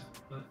 guys.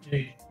 But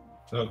hey,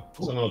 Oh,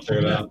 someone will check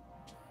it out.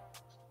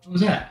 what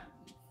was that?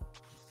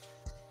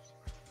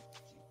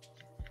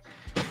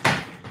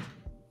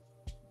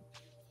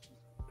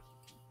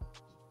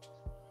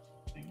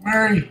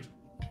 Where are you?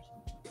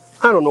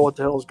 I don't know what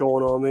the hell's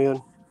going on,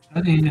 man.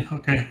 I didn't.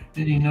 Okay,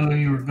 didn't even know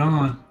you were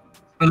gone.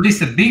 But at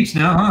least it beeps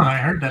now, huh? I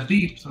heard that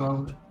beep,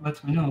 so it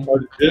lets me know. Oh,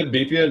 did it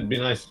beep you? It'd be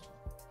nice.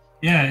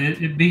 Yeah, it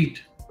beeped.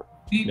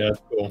 Beep. Yeah,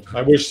 that's cool.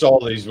 I wish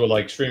all these would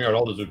like StreamYard,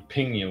 all those would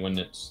ping you when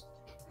it's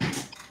Yeah.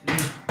 when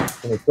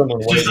there's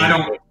someone It's just waiting. I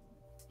don't.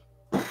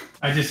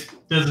 I just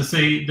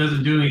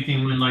doesn't do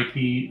anything when like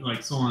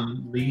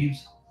someone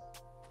leaves.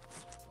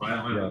 I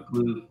don't have a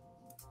clue.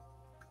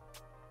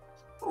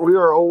 We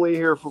are only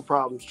here for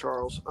problems,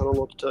 Charles. I don't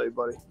know what to tell you,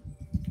 buddy.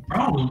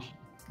 Problems?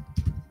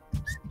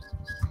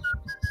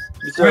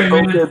 You said,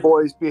 Right, okay,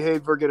 boys,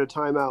 behave or get a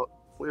timeout.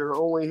 We are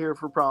only here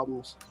for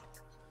problems,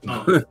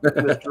 Oh.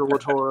 Mr.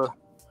 Latora.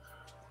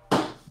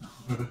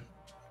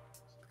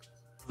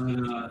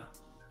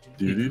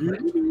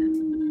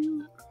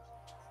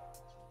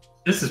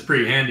 This is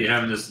pretty handy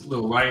having this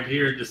little light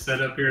here just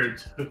set up here.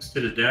 It hooks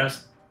to the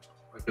desk.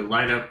 I could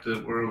light up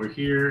to we're over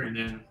here, and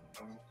then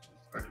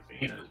start to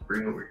paint. I just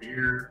bring it over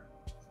here.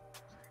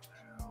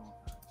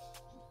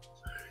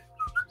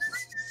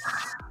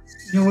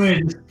 In a way,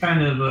 it's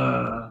kind of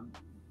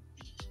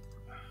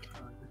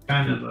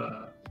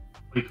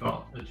what do you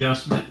call it?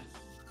 Adjustment.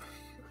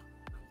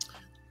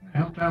 I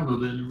helped out a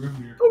little bit in the room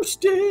here.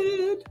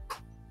 Toasted.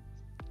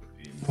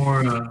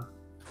 More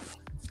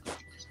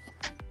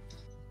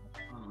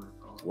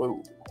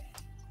Whoa.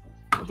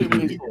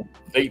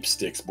 Vape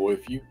sticks, boy.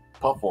 If you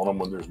puff on them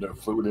when there's no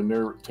fluid in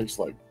there, it tastes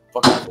like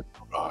fucking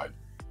God.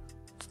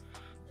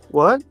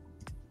 What?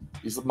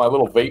 These are my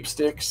little vape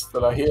sticks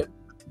that I hit.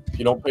 If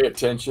you don't pay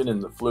attention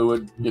and the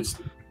fluid gets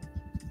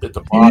at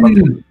the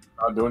bottom,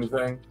 not do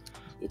anything,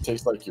 it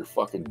tastes like you're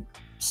fucking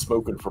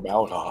smoking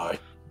formaldehyde.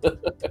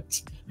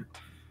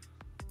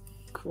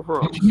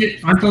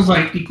 Aren't those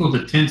like equal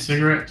to 10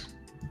 cigarettes?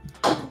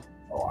 Oh,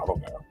 I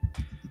don't know.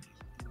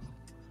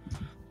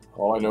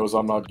 All I know is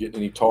I'm not getting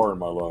any tar in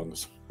my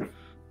lungs.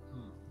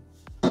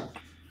 And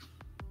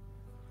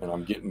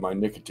I'm getting my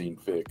nicotine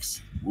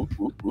fix. Whoop,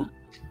 whoop, whoop.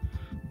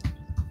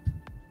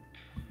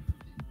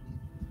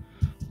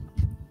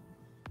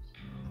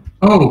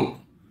 Oh,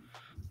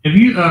 have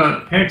you,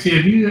 Patsy,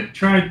 have you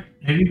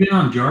been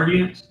on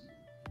Jardiance?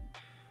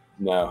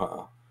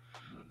 No,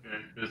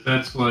 Okay, because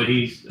that's what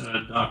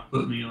Doc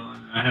put me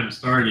on. I haven't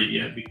started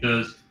yet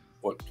because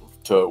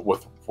to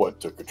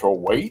control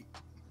weight?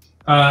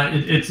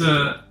 it's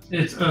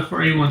for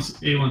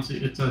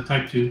A1C. It's a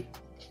type 2,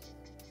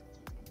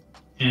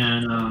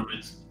 and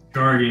it's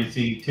Jardiance. And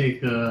you take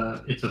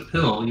it's a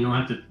pill. You don't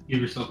have to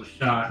give yourself a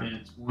shot, and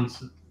it's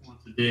once a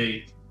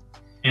day.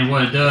 And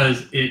what it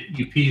does,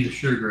 you pee the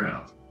sugar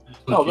out. That's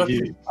what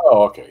you do.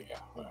 Oh, okay, yeah.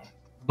 All right.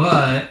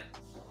 But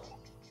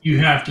you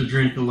have to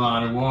drink a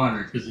lot of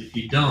water because if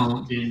you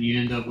don't, then you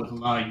end up with a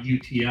lot of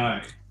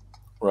UTI.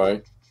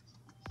 Right.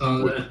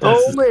 So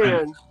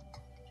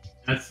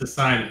that's the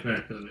side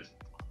effect of it.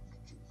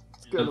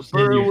 It's going to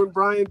burn when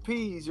Brian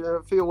pees. You're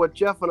going to feel what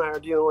Jeff and I are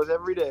dealing with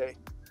every day.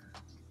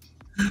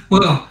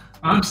 Well,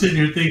 I'm sitting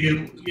here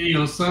thinking,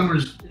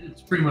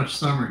 it's pretty much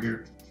summer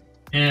here.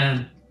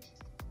 And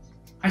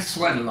I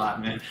sweat a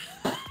lot, man.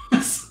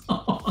 So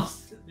I'm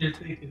sitting there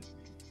thinking,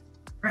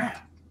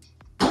 crap.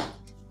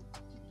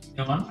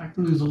 I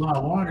can lose a lot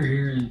of water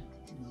here, and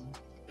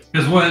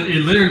because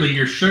literally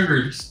your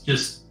sugar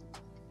just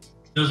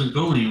doesn't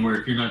go anywhere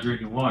if you're not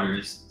drinking water.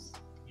 It's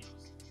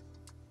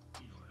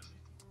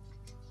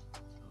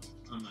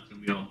I'm not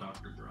gonna be all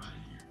Dr. Brian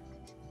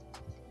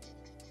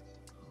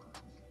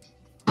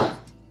here.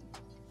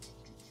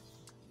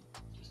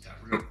 Just got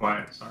real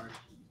quiet. Sorry.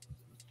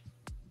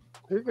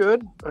 You're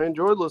good. I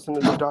enjoyed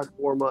listening to Dr.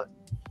 Warmutt.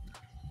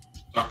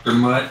 Dr.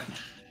 Mutt.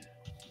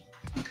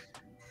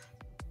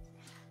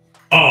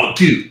 Oh,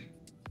 dude,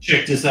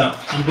 check this out.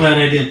 I'm glad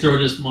I didn't throw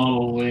this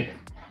model away.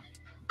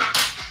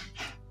 Let's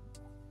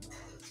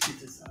get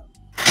this out.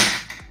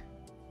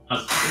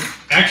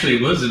 Actually,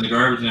 it was in the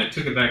garbage, and I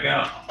took it back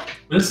out.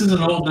 This is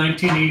an old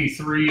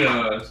 1983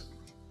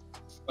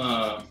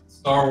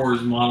 Star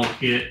Wars model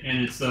kit,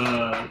 and it's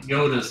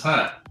Yoda's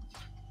hut.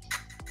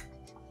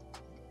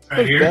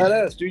 Right here.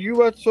 Badass. Dude, you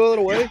about to throw that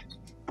away?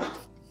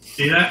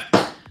 See that?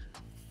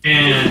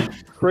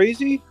 And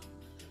crazy?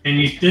 And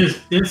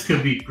this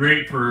could be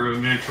great for a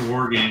miniature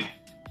war game.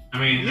 I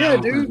mean, yeah,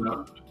 dude.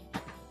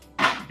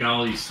 Got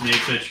all these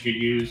snakes that you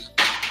could use.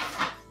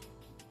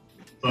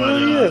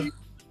 But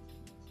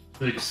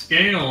the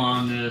scale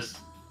on this.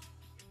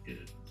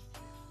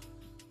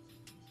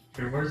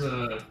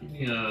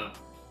 Here,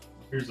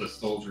 here's a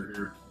soldier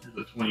here. Here's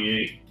a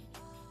 28. I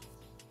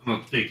don't know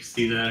if they can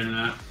see that or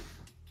not.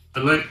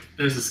 But look,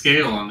 there's a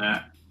scale on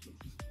that.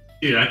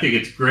 Dude, I think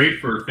it's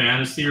great for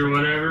fantasy or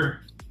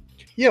whatever.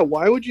 Yeah,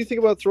 why would you think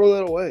about throwing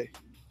that away?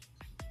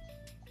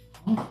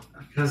 Oh,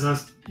 because I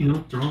was,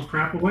 throwing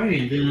crap away,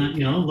 and then,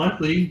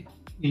 luckily,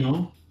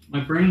 my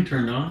brain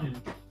turned on, and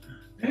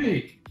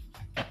hey,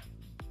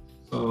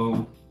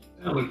 so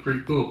that looked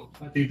pretty cool.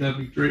 I think that'd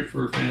be great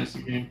for a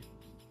fantasy game.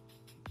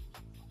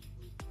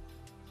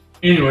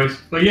 Anyways,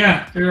 but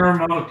yeah, there are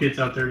model kits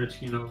out there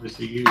that you can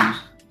obviously use.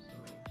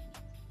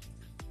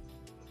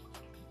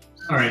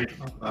 So. All right.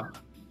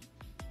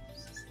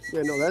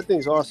 Yeah, no, that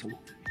thing's awesome.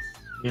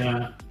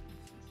 Yeah.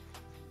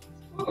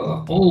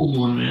 Old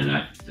one, man.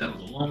 That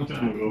was a long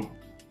time ago.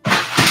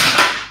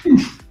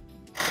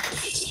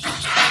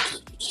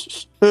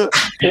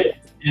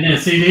 And then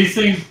see these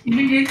things.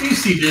 You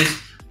see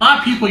this. A lot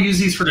of people use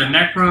these for the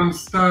Necron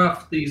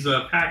stuff. These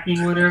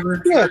packing,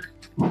 whatever. Yeah,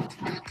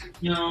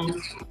 you know,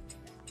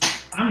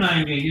 I'm not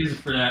even gonna use it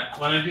for that.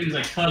 What I do is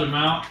I cut them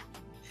out.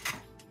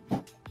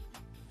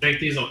 Take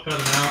these, I'll cut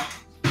them out.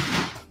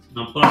 And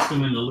I'll bust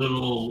them into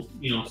little,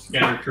 you know,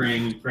 scatter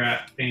train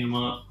crap, paint them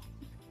up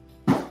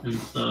and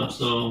stuff.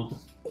 So,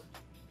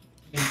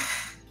 yeah.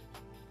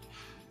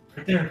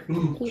 Right there,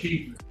 boom,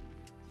 cheap.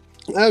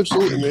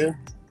 Absolutely, man.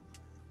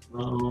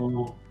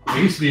 Oh, I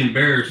used to be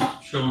embarrassed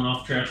showing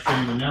off trash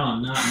train, but now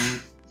I'm not,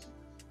 man.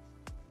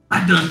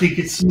 I don't think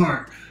it's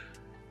smart.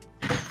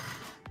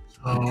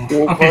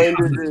 So, I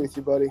agree with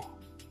you, buddy.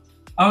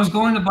 I was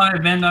going to buy a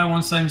Bandai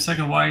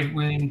 172nd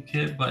Y-wing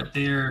kit, but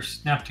they're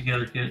snap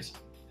together kits.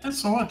 And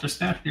so what? They're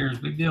snap together,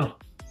 big deal.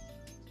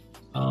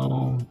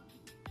 So,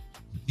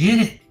 get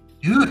it,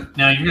 do it.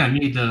 Now you're gonna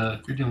need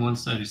if you're doing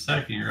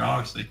 172nd, you're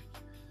obviously,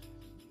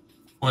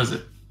 what is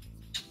it?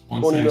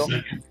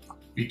 172nd,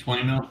 be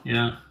 20 mil,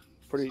 yeah.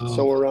 Pretty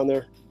somewhere around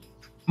there.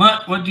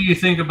 What do you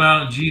think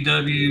about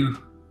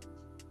GW?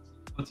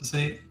 What to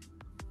say?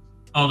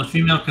 Oh, the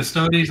female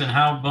custodies and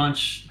how a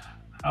bunch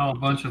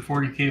of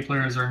 40K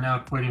players are now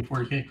quitting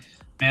 40K.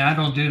 Man, I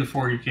don't do the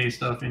 40K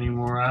stuff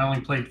anymore. I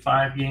only played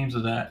 5 games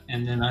of that,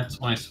 and then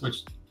that's when I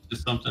switched to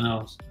something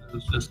else. It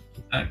was just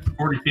that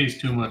 40K is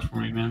too much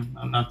for me, man.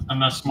 I'm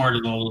not smart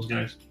as all those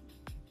guys.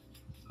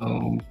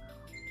 So,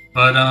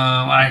 but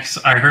I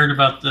heard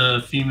about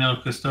the female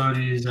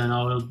custodies and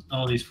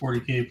all these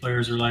 40K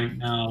players are like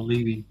now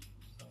leaving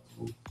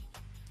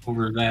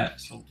over that.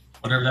 So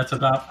whatever that's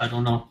about, I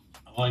don't know.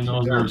 All I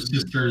know is they're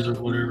sisters or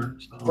whatever.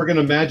 So. Friggin'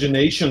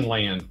 imagination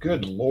land.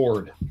 Good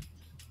Lord.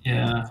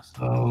 Yeah,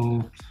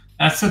 so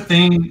that's the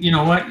thing. You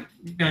know what,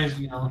 you guys,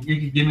 you know, you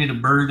can give me the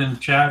bird in the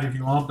chat if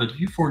you want, but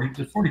the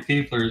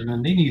 40K players,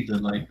 man, they need to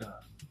like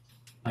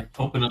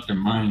open up their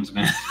minds,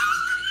 man.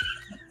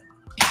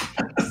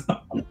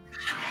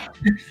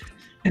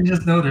 And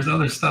just know there's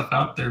other stuff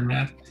out there,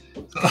 man.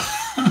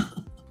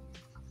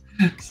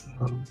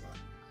 So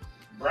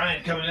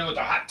Brian coming in with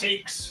the hot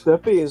takes.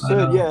 That being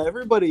said, yeah,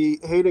 everybody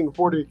hating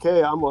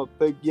 40K, I'm a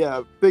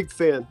big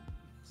fan.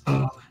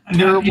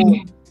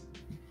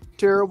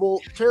 Terrible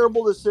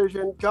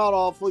decision. God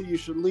awful. You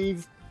should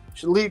leave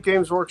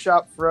Games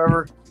Workshop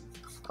forever.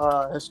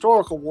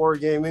 Historical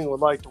Wargaming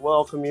would like to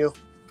welcome you.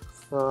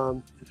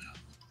 But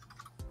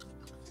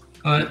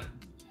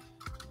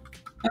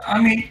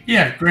I mean,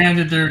 yeah,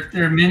 granted, they're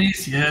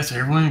minis. Yes,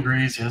 everyone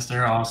agrees. Yes,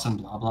 they're awesome.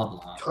 Blah blah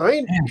blah.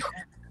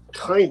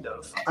 Kind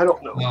of. I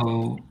don't know.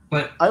 No,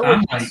 but I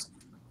would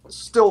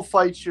still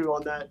fight you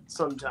on that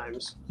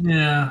sometimes.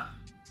 Yeah.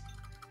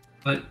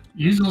 But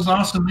use those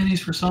awesome minis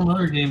for some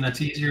other game that's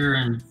easier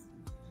and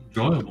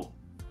enjoyable.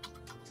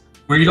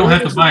 Where you don't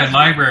have to buy a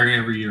library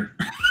every year.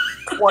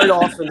 Quite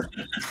often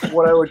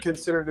what I would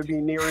consider to be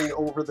nearing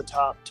over the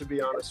top, to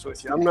be honest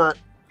with you. I'm not.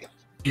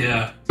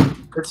 Yeah.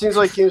 It seems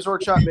like Games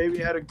Workshop maybe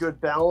had a good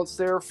balance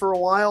there for a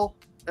while,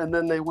 and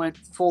then they went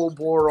full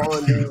bore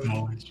on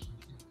the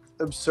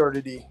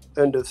absurdity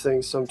end of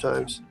things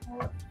sometimes.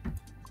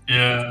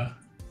 Yeah.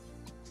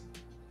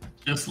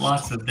 Just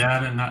lots of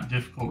data, not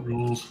difficult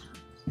rules.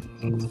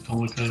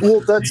 Well,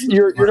 that's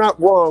you're not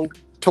wrong,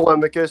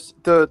 Telemachus.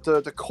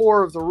 The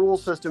core of the rule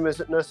system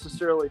isn't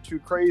necessarily too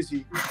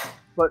crazy,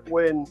 but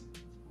when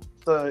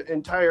the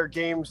entire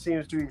game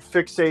seems to be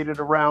fixated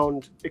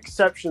around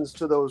exceptions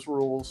to those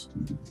rules,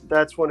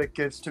 that's when it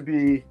gets to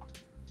be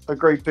a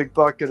great big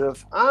bucket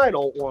of I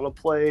don't want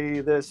to play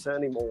this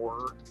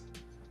anymore.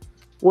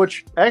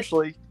 Which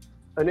actually,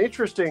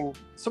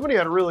 somebody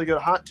had a really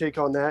good hot take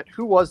on that.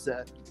 Who was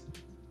that?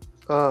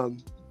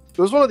 It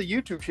was one of the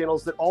YouTube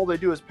channels that all they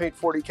do is paint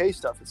 40K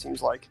stuff, it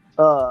seems like.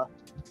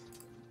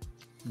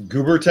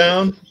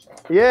 Goobertown?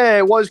 Yeah,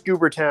 it was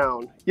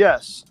Goobertown.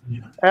 Yes,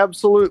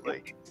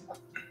 absolutely.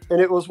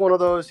 And it was one of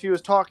those, he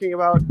was talking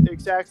about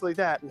exactly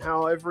that and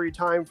how every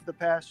time for the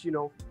past,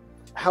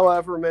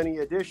 however many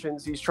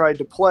editions he's tried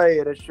to play,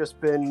 and it's just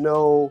been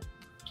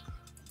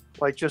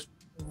just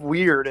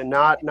weird and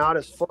not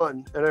as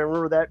fun. And I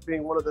remember that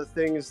being one of the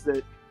things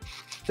that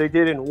they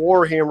did in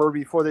Warhammer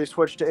before they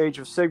switched to Age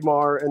of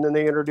Sigmar, and then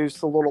they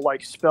introduced the little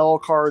spell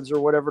cards or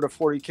whatever to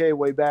 40K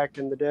way back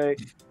in the day.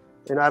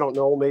 And I don't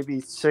know, maybe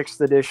 6th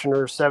edition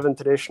or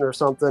 7th edition or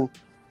something.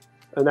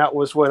 And that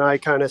was when I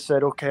kind of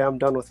said, okay, I'm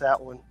done with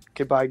that one.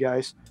 Goodbye,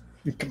 guys.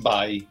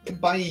 Goodbye.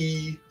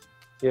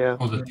 Yeah.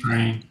 Oh, the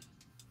train.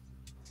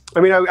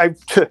 I mean,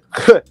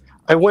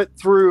 I went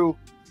through,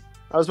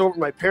 I was over at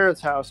my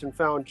parents' house and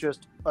found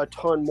just a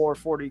ton more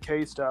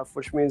 40K stuff,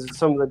 which means that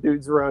some of the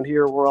dudes around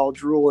here were all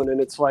drooling,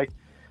 and it's like,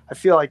 I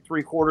feel like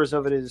 3/4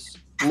 of it is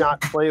not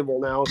playable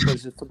now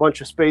because it's a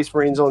bunch of Space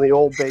Marines on the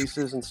old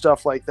bases and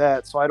stuff like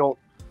that. So I don't,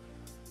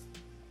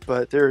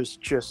 but there's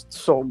just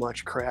so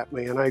much crap,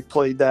 man. I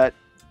played that.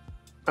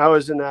 I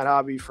was in that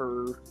hobby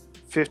for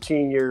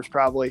 15 years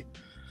probably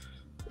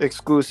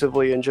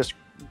exclusively and just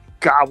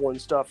gobbling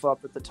stuff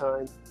up at the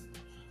time.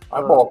 I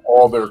bought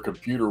all their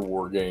computer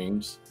war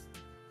games.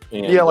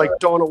 And, yeah, like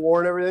Dawn of War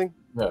and everything.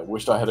 Yeah,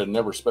 wished I had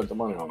never spent the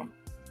money on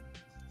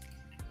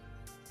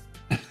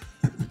them.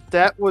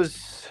 That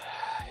was,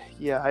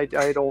 yeah, I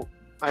don't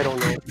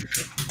know.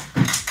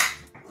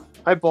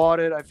 I bought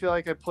it. I feel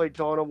like I played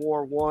Dawn of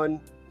War 1,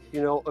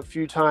 a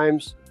few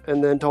times,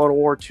 and then Dawn of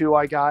War 2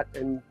 I got,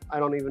 and I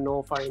don't even know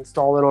if I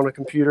installed it on a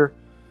computer.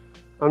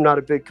 I'm not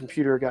a big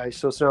computer guy,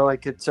 so it's not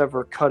like it's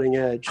ever cutting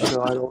edge,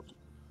 so I don't.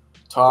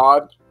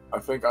 Todd, I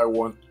think I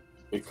want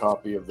a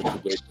copy of the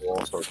Cadeco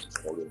All-Star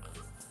Baseball game.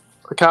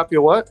 A copy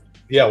of what?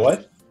 Yeah,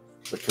 what?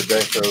 The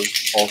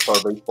Cadeco All-Star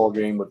Baseball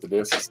game with the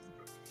discs.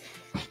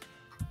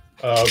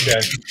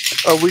 Okay.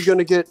 Are we going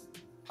to get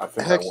I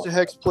think Hex to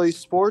Hex Plays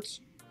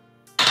Sports?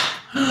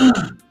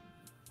 I'm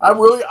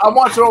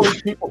watching all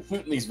these people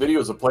shooting these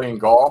videos of playing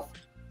golf.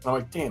 And I'm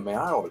like, damn, man,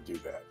 I ought to do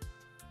that.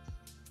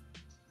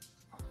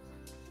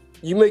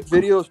 You make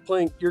videos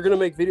playing. You're going to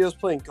make videos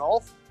playing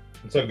golf?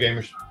 What's up,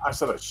 gamers? I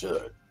said I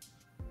should.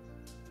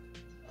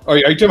 Are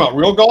you talking about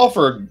real golf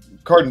or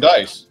card and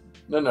dice?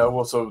 No.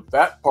 Well, so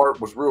that part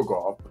was real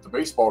golf, but the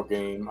baseball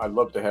game, I'd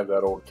love to have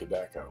that old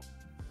Cadeco.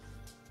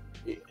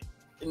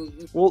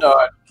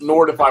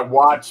 Nor if I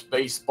watch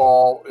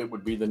baseball, it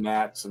would be the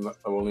Nats and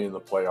only in the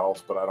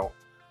playoffs. But I don't.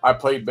 I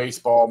played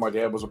baseball. My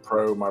dad was a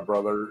pro. My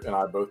brother and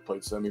I both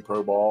played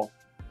semi-pro ball,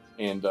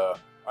 and I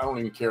don't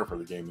even care for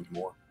the game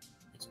anymore.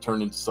 It's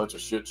turned into such a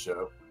shit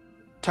show.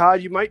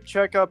 Todd, you might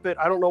check up at.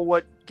 I don't know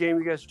what game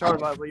you guys are talking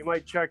about, but you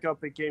might check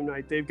up at Game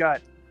Night. They've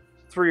got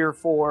 3 or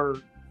 4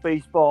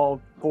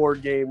 baseball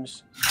board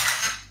games.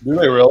 Do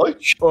they really?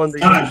 On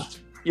the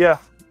yeah.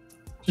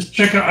 Just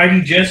check out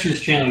ID Jester's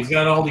channel. He's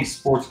got all these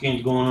sports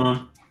games going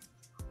on.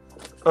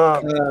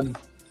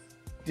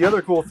 The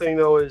other cool thing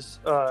though is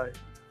I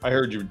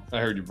heard you,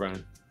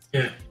 Brian.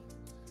 Yeah.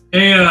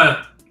 Hey,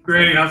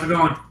 Greg, how's it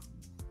going?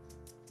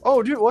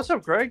 oh, dude, what's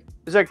up, Greg?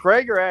 Is that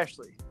Greg or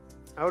Ashley?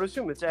 I would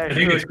assume it's Ashley. I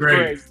think it's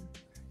Greg.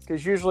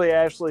 Because usually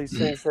Ashley's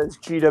thing says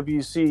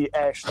GWC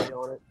Ashley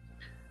on it.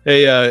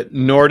 Hey,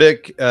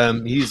 Nordic.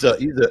 He's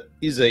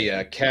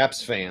a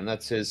Caps fan.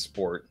 That's his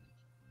sport.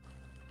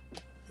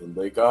 And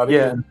they got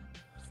Yeah. in.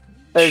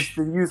 As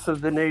the youth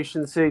of the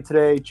nation say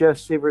today,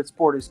 Jeff's favorite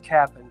sport is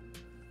capping.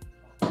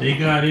 They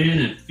got in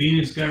and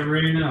Phoenix got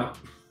rained out.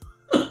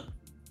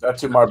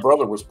 That's who my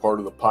brother was part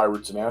of the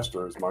Pirates and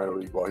Astros minor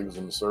league while he was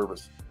in the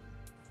service.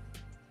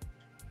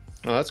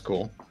 Oh, that's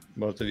cool.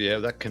 Both of you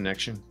have that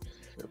connection.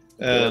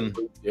 Dad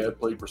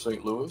played for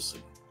St. Louis.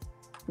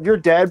 Your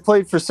dad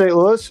played for St.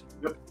 Louis?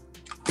 Yep.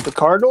 The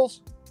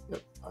Cardinals?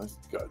 Yep.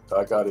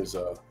 I got his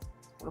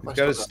He's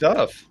got his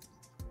stuff.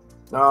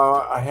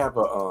 No, I have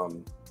a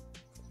let's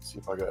see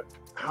if I got.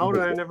 How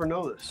did I never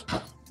know this?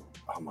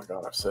 Oh my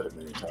god, I've said it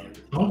many times.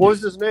 What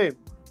was his name?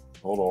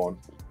 Hold on,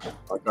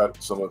 I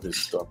got some of his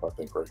stuff. I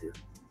think right here.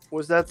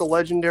 Was that the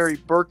legendary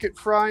Burkett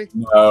Fry?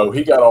 No,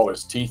 he got all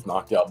his teeth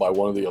knocked out by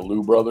one of the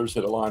Alou brothers.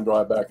 Hit a line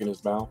drive back in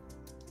his mouth.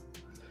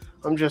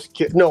 I'm just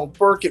kidding. No,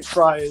 Burkett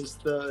Fry is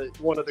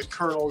one of the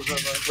colonels of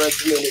a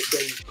regiment at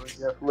Gettysburg.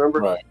 Yeah, remember?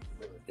 Right.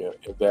 Yeah,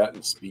 that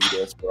and Speed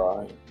S.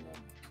 Fry.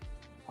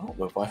 I don't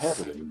know if I have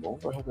it anymore.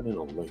 I have it in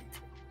a link.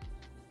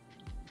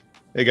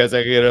 Hey guys,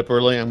 I gotta get up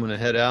early. I'm gonna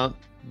head out.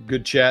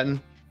 Good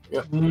chatting.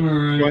 Yep. All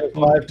right.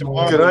 5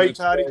 tomorrow. Good night,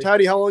 Toddy.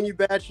 Toddy, how long you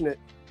batching it?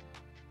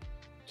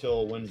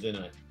 Till Wednesday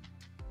night.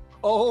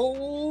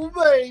 Oh,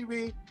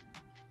 baby.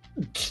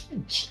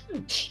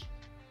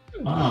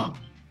 Wow.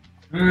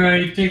 All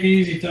right, take it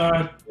easy,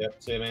 Todd.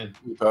 Yep. See you, man.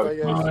 Bye,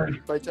 guys. Bye.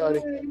 Bye, Toddy.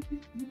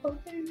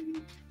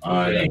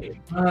 Bye.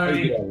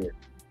 Bye.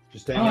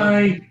 Just hang out.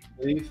 Bye.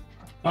 Leave.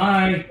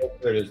 Bye.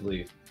 There it is.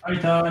 Leave. Bye,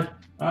 Todd.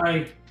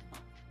 Bye.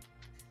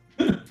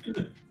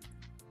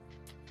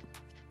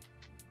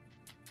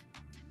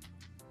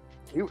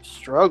 He was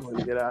struggling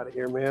to get out of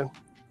here, man.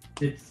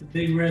 It's the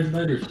big red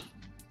letters.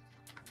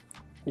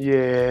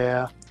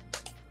 Yeah.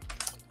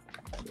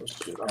 Oh,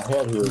 shit. I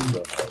had his.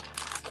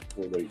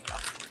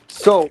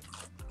 So,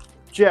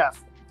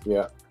 Jeff,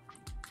 Yeah.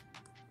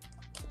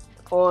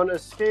 on a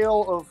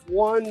scale of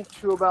 1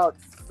 to about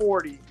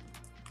 40,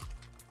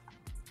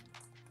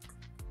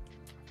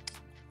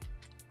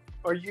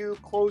 are you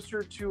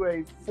closer to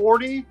a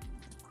 40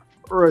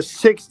 or a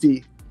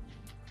 60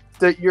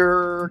 that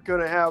you're going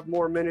to have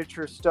more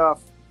miniature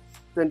stuff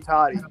than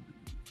Toddy?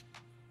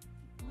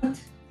 What?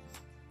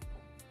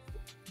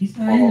 He's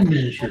not in the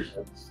miniatures.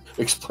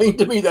 Explain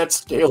to me that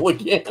scale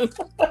again.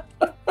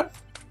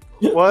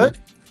 What?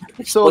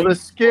 So Explain the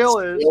scale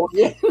is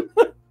again.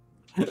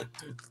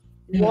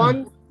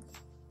 1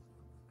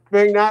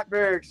 being not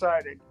very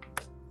excited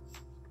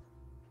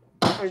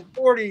and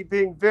 40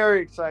 being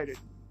very excited.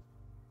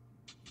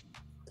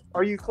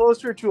 Are you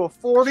closer to a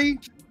 40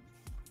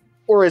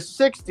 or a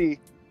 60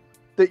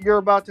 that you're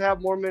about to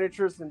have more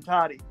miniatures than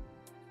Toddy?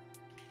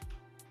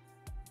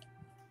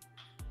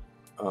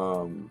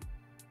 Can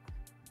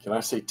I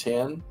say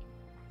 10?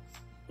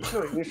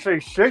 You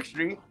say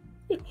 60.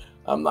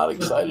 I'm not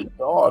excited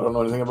at all. I don't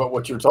know anything about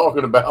what you're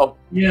talking about.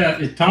 Yeah,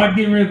 is Todd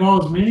getting rid of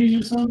all his minis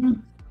or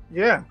something?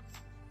 Yeah.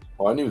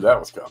 Well, I knew that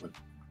was coming.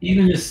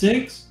 Even the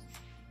 6?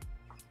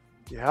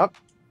 Yep.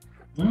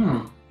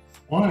 Oh,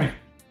 why?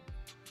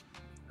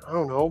 I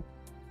don't know.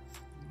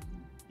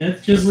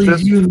 That just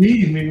leaves you and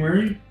me,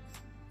 McMurray.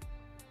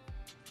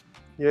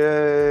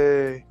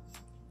 Yay.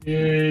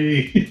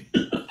 Yay.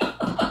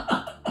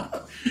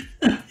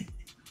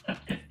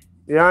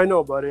 Yeah, I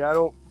know, buddy. I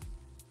don't.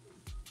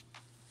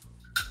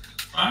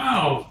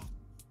 Wow.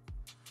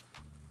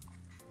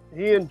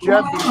 He and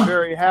Jeffy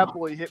very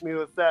happily hit me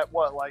with that,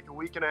 what, like a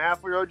week and a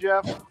half ago,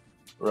 Jeff?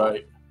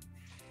 Right.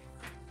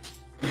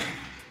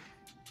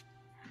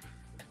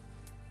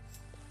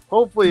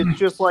 Hopefully it's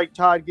just like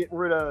Todd getting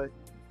rid of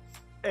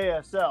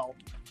ASL.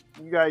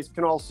 You guys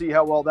can all see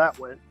how well that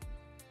went.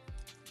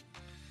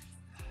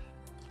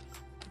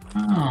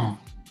 Oh.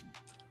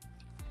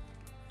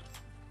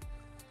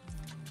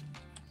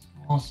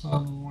 Also,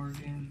 more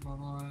games, blah,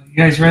 blah, blah. You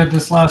guys read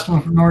this last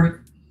one from Nordic?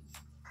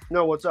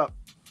 No, what's up?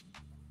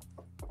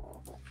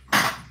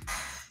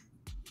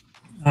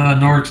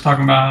 Nordic's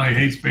talking about how he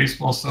hates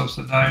baseball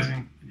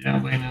subsidizing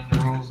gambling and the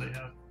rules they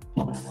have.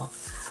 Blah, blah, blah.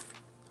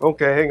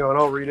 Okay, hang on.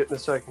 I'll read it in a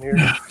second here.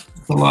 Yeah,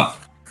 it's a lot.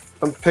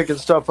 I'm picking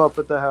stuff up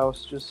at the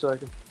house. Just a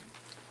second.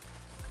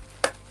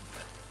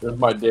 There's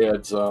my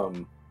dad's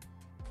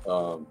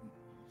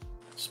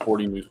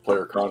sporting news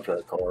player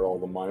contract card, all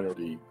the minor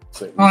league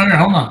St. Oh, Louis, here,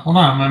 hold on.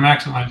 I'm gonna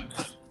maximize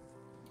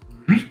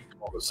it.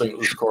 all the St.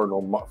 Louis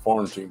Cardinal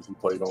farm teams he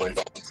played on.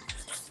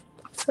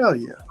 Hell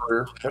yeah.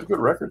 Career. Had a good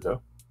record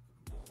though,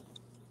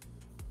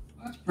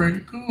 That's pretty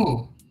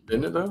cool.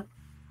 didn't it though?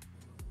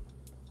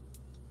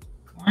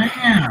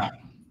 Wow.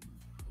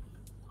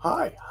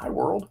 Hi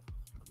world.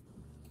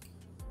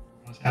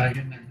 Let's how I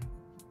get in there.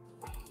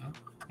 No?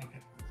 Okay.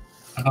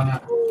 How about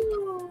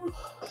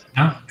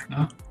now? No?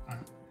 All right.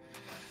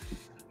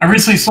 I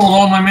recently sold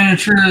all my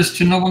miniatures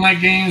to Noble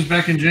Knight Games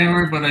back in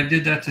January, but I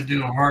did that to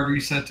do a hard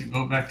reset to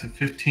go back to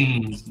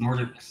 15s.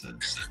 Nordic said.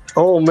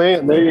 Oh,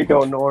 man. There you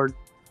go, Nord.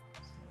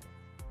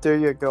 There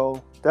you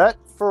go. That,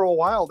 for a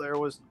while there,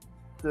 was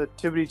the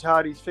Tibbity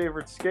Toddy's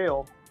favorite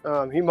scale.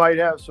 He might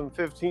have some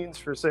 15s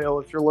for sale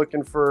if you're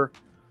looking for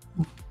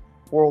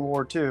World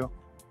War II.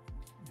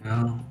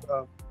 Yeah.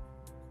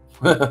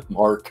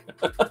 Mark.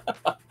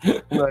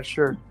 I'm not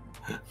sure.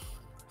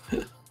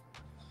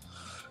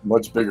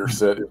 Much bigger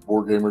set is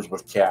Wargamers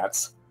with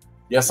cats.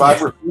 Yes, I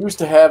refuse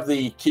to have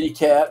the kitty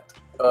cat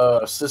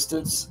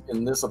assistance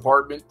in this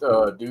apartment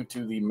due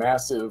to the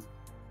massive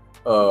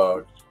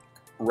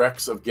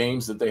wrecks of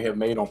games that they have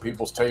made on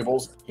people's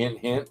tables. Hint,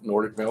 hint.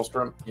 Nordic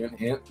Maelstrom. Hint,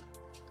 hint.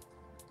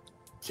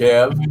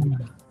 Kev.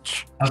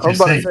 I was I'm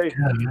about to gonna say,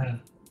 yeah.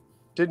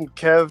 didn't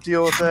Kev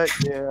deal with that?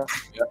 Yeah.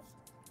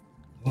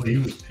 Oh, he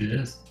was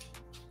pissed.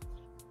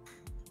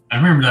 I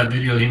remember that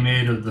video he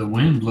made of the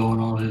wind blowing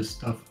all his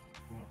stuff.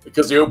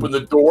 Because he opened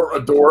a door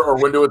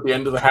or window at the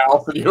end of the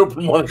house, and he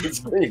opened one in his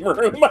green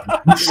room.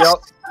 Yep.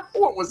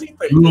 What was he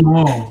thinking?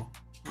 Oh,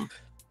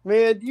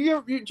 Man,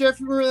 Jeff,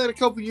 you remember that a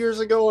couple years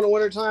ago in the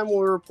wintertime when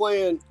we were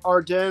playing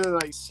Ardennes and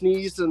I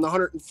sneezed and the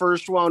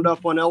 101st wound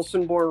up on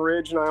Elsonbourne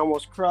Ridge and I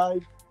almost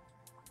cried?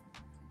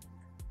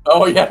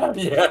 Oh,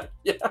 yeah.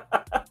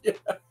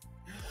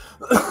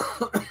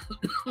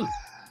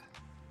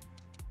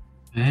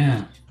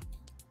 man.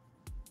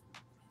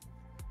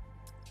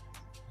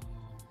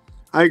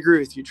 I agree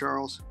with you,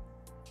 Charles.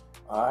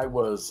 I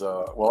was,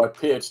 I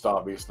pitched,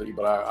 obviously,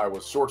 but I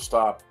was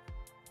shortstop.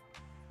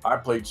 I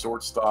played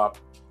shortstop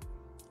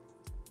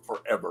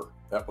forever.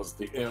 That was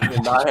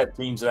and I had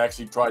teams that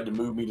actually tried to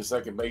move me to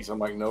second base. I'm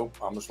like, nope,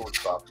 I'm a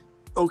shortstop.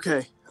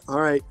 Okay.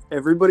 All right.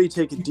 Everybody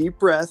take a deep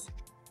breath.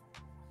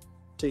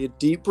 Take a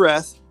deep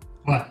breath.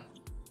 What?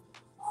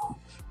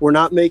 We're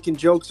not making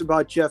jokes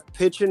about Jeff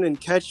pitching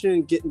and catching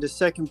and getting to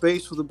second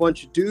base with a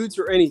bunch of dudes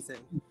or anything.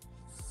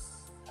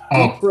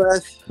 Oh, Deep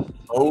breath.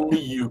 Only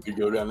you could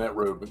go down that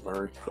road,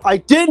 McMurray. I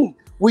didn't.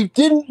 We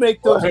didn't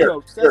make those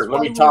jokes. Here, let why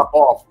me top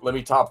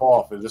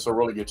off, and this will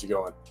really get you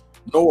going.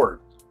 Nord,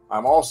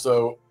 I'm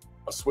also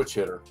a switch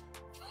hitter.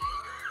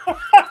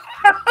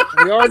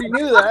 We already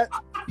knew that.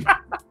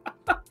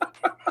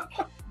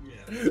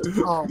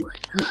 Oh my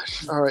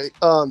gosh. All right.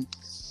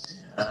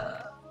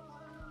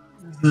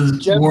 this is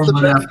Jeff's warm the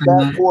best after bat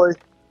night. boy.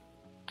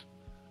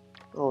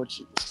 Oh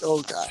jeez.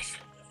 Oh gosh.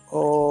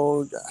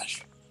 Oh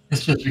gosh.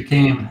 This just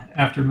became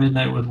after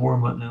midnight with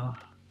warm up now.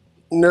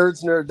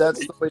 Nerds, nerd. That's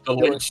the way The to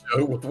do late it.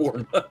 show with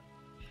Warren.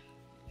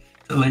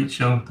 The late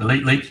show, the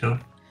late show.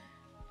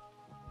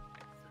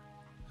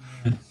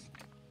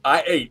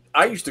 I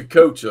used to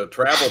coach a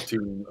travel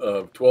team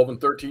of 12 and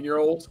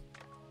 13-year-olds,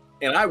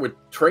 and I would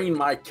train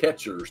my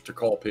catchers to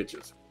call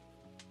pitches.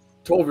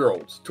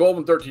 12-year-olds, 12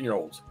 and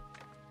 13-year-olds.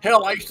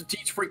 Hell, I used to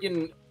teach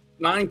freaking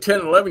 9, 10,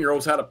 and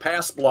 11-year-olds how to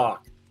pass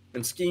block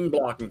and scheme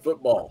block in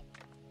football.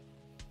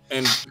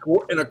 And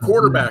a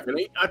quarterback,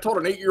 I taught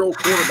an 8-year-old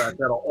quarterback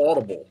how to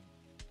audible,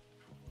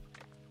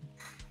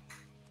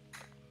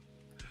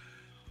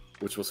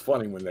 which was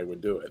funny when they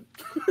would do it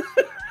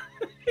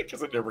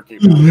because it never came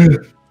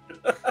out.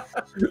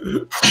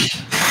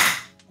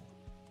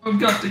 I've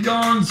got the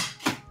guns.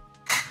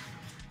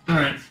 All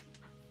right.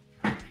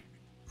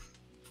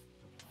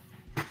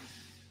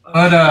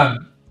 But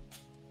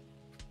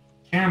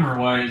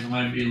camera-wise, it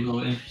might be a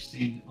little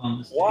interesting on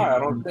this. Why? I table.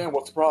 don't understand.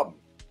 What's the problem?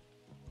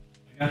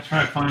 I gotta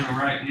try to find the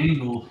right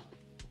angle.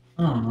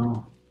 I don't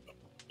know.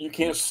 You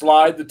can't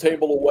slide the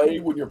table away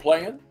when you're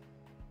playing?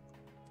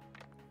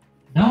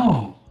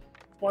 No.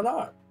 Why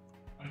not?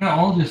 I got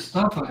all this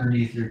stuff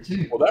underneath here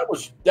too. Well, that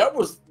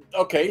was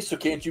okay. So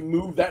can't you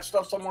move that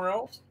stuff somewhere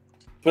else?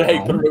 But hey,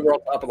 put it over on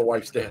top of the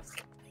wife's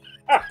desk.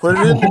 Put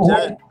it in the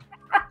den.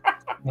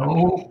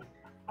 No.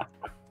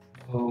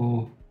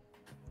 Oh.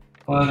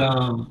 But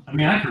I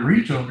mean, I could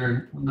reach over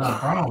there, not a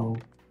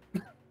problem.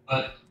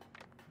 But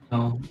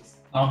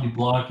I'll be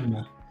blocking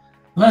the.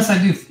 Unless I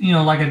do,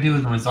 like I do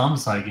with my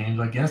Zombicide games,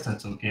 I guess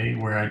that's okay.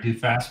 Where I do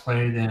fast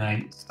play, then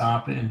I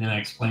stop it, and then I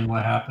explain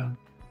what happened,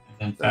 and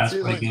then fast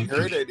play games. That's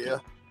a great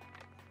idea.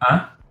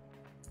 Huh?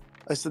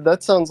 I said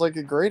that sounds like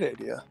a great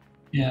idea.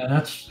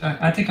 Yeah,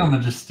 I think I'm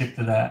gonna just stick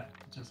to that.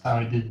 Just how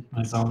I did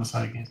my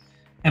Zombicide games.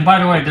 And by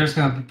the way, there's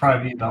gonna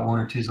probably be about 1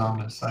 or 2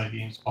 Zombicide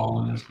games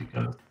following this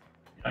because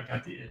I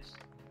got the itch.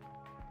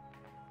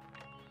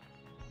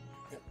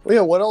 Well,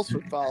 yeah. What else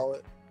would follow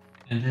it?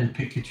 And then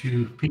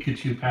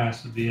Pikachu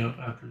Pass would be up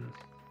after this.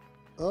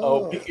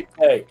 Oh, Pikachu.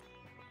 Hey,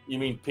 you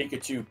mean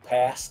Pikachu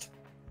passed?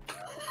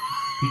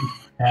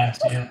 Pass,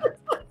 yeah.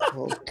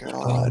 Oh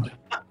God.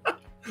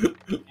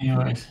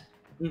 Anyways.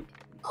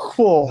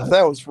 Cool.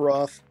 That was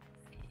rough.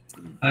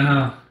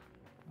 I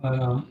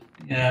know.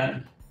 Yeah.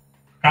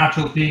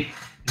 Cacho Peak.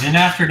 And then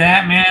after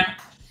that, man,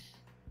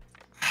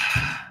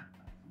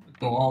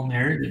 go all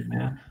narrative,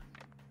 man.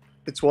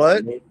 It's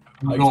what?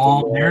 Go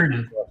all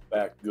narrative.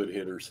 Back good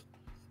hitters.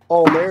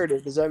 All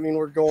narrative. Does that mean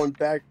we're going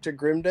back to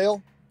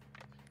Grimdale?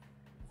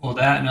 Well,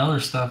 that and other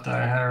stuff that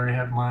I already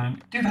have in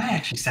mind. Dude, I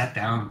actually sat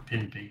down with pen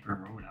and paper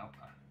and wrote out.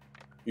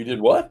 You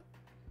did what?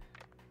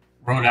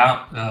 Wrote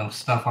out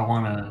stuff I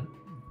want to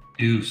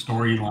do,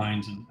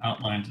 storylines and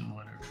outlines and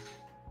whatever.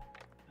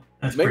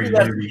 That's Maybe pretty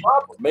that's nerdy. the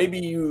problem. Maybe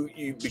you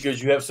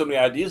because you have so many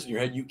ideas in your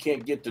head, you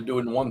can't get to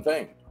doing one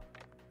thing.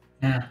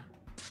 Yeah.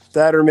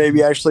 That or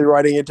maybe actually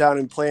writing it down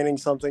and planning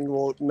something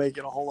will make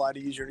it a whole lot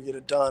easier to get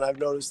it done. I've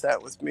noticed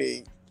that with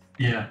me.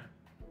 Yeah.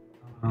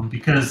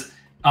 Because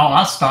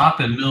I'll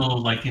stop in the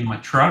middle, like in my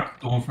truck,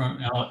 going from,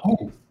 and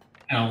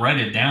I'll write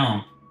it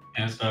down.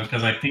 And so,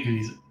 because I think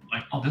he's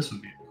like, oh, this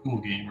would be a cool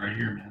game right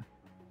here, man.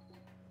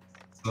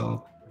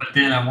 So, but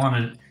then I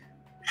wanted,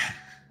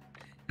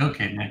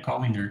 okay, man, call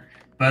me nerd.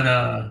 But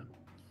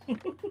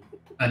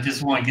I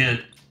just want to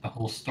get the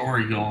whole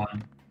story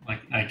going.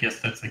 Like, I guess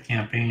that's a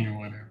campaign or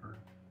whatever.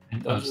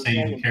 And of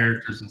saving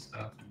characters and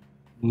stuff. And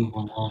move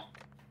along.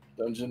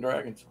 Dungeons and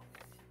Dragons.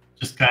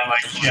 Just kind of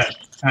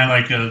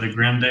like the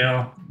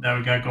Grimdale that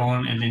we got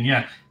going. And then,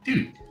 yeah,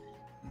 dude,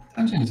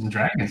 Dungeons and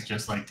Dragons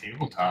just like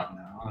tabletop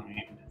now. I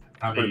mean,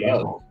 how they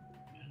go.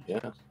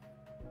 Yeah.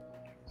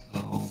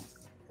 So,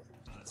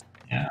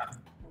 yeah.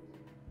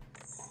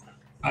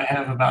 I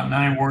have about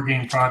 9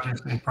 wargame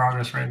projects in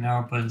progress right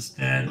now, but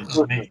instead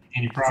of making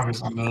any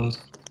progress on those,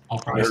 I'll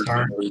probably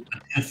start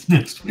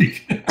next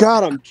week.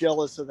 God, I'm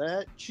jealous of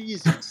that.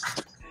 Jesus.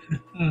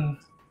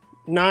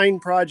 9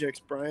 projects,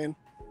 Brian.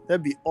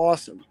 That'd be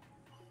awesome.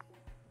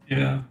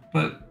 Yeah,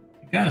 but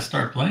you gotta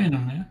start playing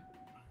them, man.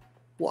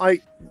 Well,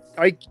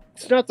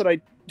 it's not that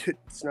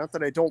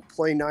I don't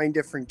play 9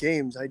 different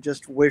games. I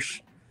just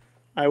wish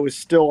I was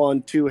still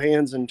on 2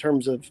 hands in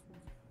terms of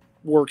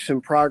works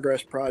in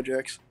progress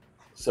projects.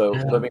 So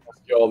let me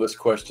ask you all this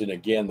question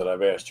again that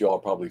I've asked you all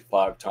probably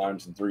 5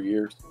 times in 3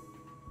 years.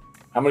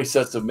 How many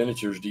sets of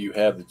miniatures do you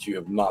have that you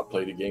have not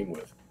played a game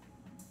with?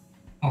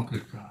 Oh,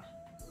 good God.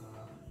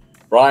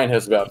 Brian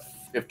has about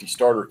 50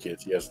 starter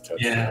kits he hasn't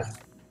touched.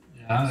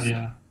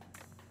 Yeah.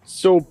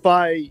 So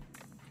by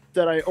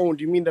that I own,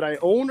 do you mean that I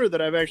own or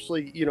that I've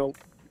actually,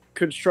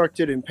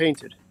 constructed and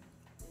painted?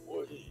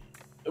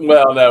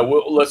 Well, no,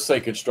 let's say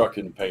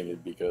constructed and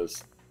painted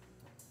because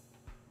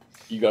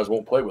you guys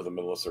won't play with them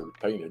unless they're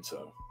painted.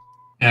 So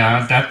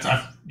yeah,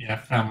 I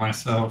found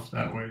myself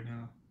that way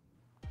now.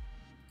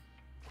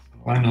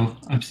 So I know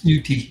I'm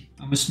snooty.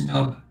 I'm a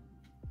snub.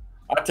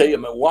 I tell you,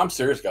 man, well, I'm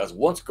serious, guys.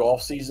 Once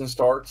golf season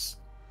starts,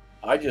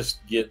 I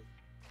just get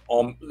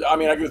on. I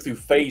mean, I go through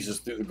phases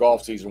through the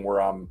golf season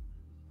where I'm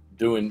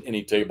doing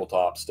any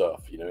tabletop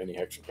stuff, any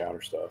hex and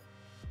counter stuff.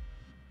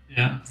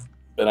 Yeah.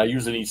 And I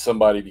usually need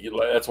somebody to get.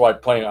 That's why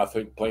I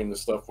think playing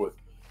this stuff with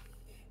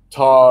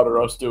Todd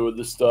or us doing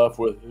this stuff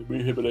with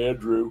me, him, and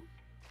Andrew,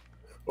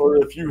 or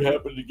if you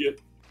happen to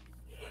get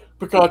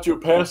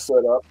Picacho Pass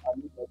set up, I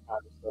need that kind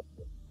of stuff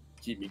to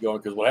keep me going.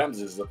 Because what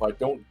happens is if I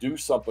don't do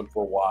something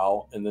for a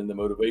while and then the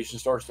motivation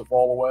starts to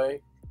fall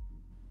away,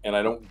 and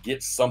I don't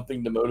get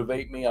something to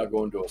motivate me, I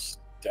go into a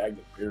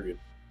stagnant period.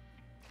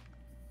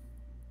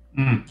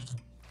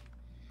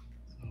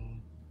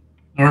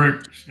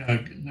 Or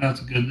that's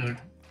good.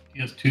 He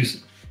has two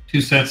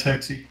sets,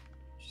 Hexy. Did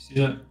you see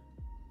that?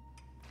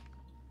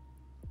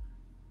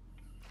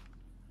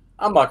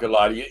 I'm not gonna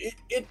lie to you.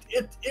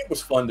 It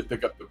was fun to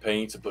pick up the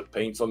paints and put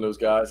paints on those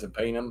guys and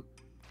paint them,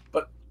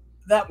 but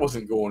that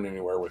wasn't going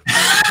anywhere with me.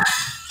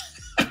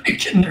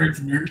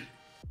 Nerd's nerd.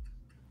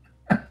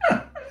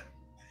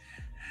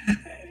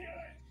 Anyway.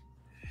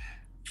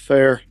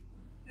 Fair.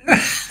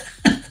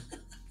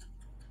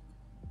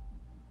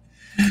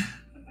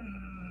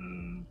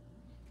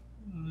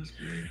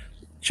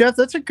 Jeff,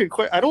 that's a good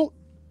question.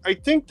 I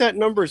think that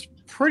number is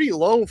pretty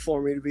low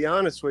for me, to be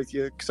honest with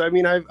you. Because I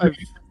mean,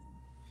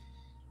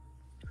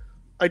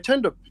 I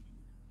tend to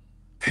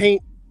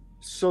paint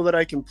so that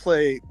I can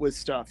play with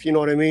stuff. You know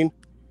what I mean?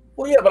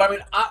 Well, yeah, but I mean,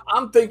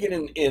 I'm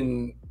thinking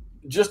in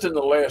just in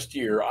the last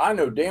year, I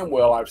know damn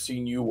well I've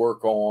seen you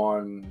work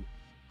on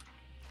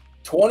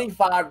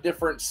 25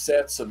 different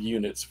sets of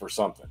units for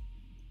something,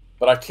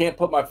 but I can't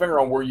put my finger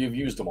on where you've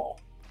used them all.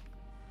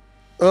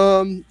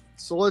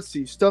 So let's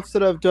see, stuff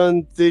that I've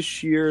done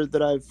this year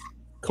that I've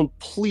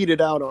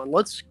completed out on.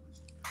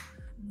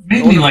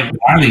 Mainly like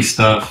Wiley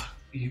stuff.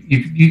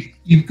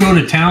 You go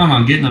to town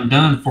on getting them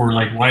done for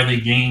like Wiley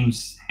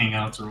Games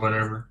hangouts or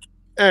whatever.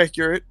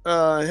 Accurate.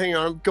 Hang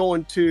on, I'm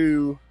going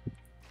to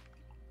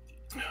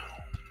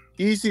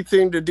easy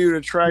thing to do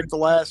to track the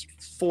last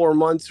 4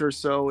 months or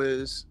so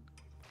is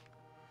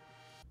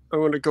I'm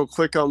going to go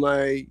click on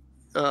my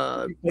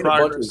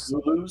progress.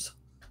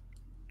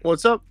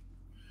 What's up?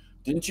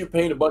 Didn't you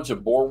paint a bunch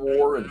of Boer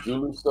War and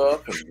Zulu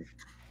stuff?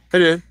 I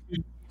did.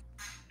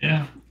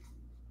 Yeah.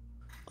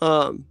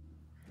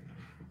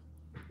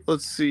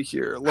 Let's see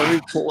here. Let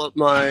me pull up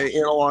my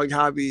analog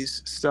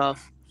hobbies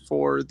stuff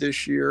for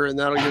this year, and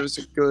that'll give us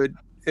a good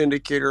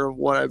indicator of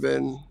what I've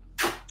been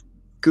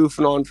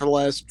goofing on for the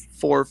last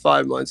 4 or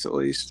 5 months at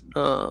least.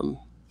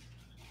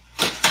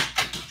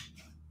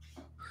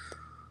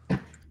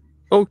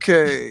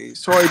 Okay,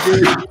 so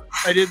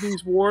I did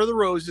these War of the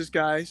Roses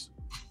guys,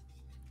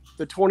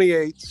 the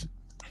 28s.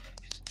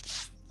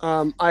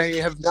 I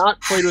have not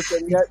played with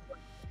them yet.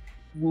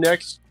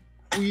 Next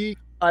week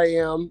I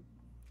am,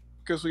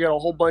 because we got a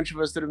whole bunch of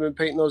us that have been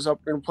painting those up.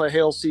 We're going to play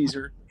Hail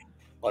Caesar.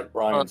 Like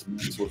Brian's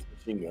monks with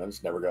machine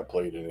guns never got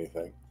played in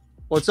anything.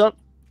 What's up?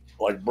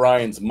 Like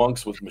Brian's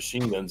monks with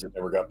machine guns that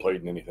never got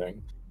played in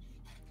anything.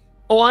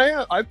 Oh,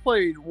 I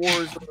played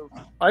Wars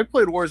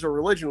of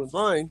Religion with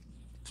mine.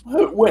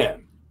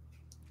 When?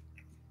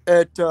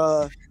 At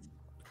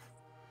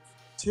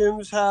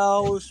Tim's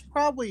house,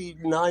 probably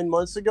 9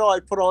 months ago. I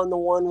put on the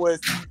one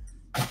with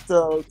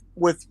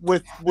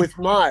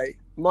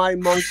my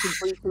monks and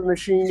priests with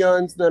machine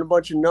guns, then a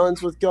bunch of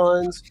nuns with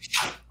guns,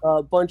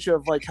 a bunch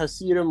of like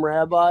Hasidim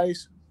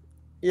rabbis.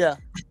 Yeah,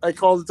 I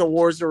called it the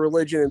Wars of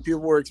Religion, and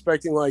people were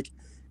expecting like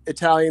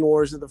Italian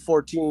wars of the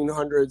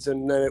 1400s,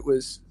 and then it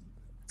was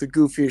the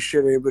goofiest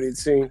shit anybody had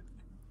seen.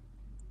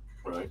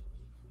 Right.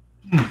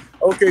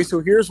 Okay, so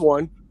here's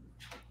one.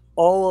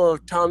 All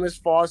of Thomas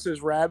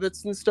Foss's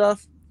rabbits and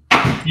stuff.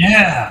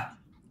 Yeah.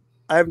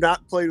 I have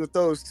not played with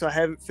those because I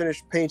haven't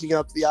finished painting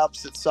up the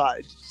opposite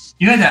side.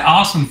 You had that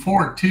awesome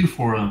fort too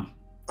for them.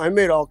 I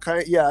made all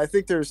kind. Yeah, I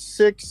think there's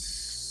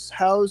 6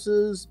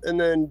 houses and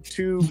then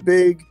 2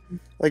 big,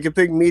 like a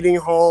big meeting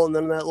hall, and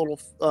then that little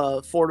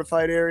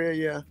fortified area.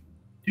 Yeah.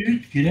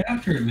 Dude, get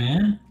after it,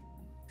 man.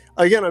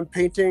 Again, I'm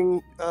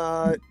painting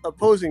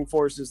opposing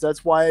forces.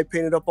 That's why I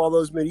painted up all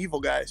those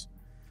medieval guys.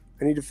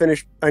 I need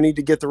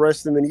to get the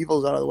rest of the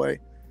medievals out of the way.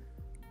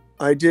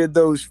 I did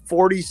those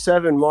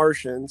 47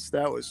 Martians.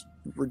 That was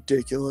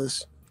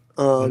ridiculous.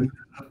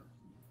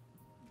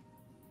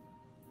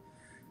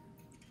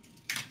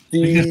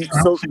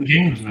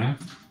 Games, man.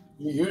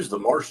 You used the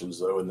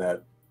Martians though in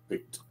that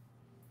big.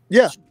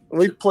 Yeah,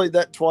 we played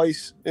that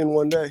twice in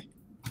one day.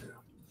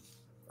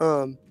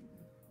 The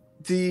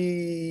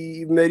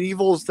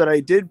medievals that I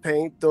did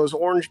paint, those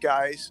orange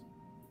guys,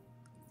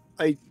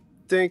 I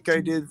think I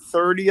did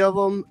 30 of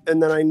them,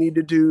 and then I need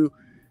to do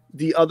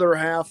the other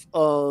half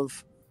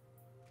of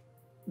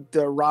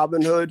the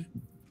Robin Hood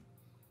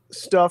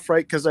stuff,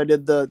 right? Because I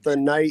did the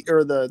knight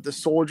or the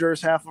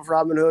soldiers half of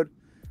Robin Hood.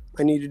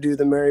 I need to do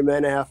the merry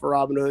men half of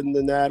Robin Hood, and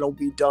then that'll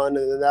be done,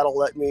 and then that'll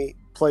let me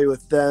play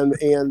with them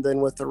and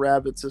then with the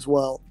rabbits as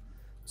well.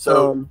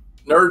 So,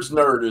 Nerd's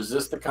Nerd, is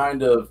this the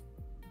kind of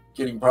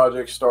getting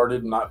projects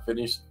started and not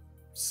finished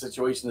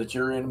situation that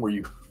you're in, where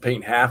you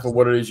paint half of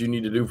what it is you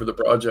need to do for the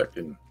project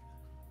and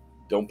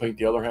don't paint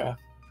the other half?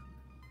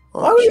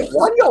 Why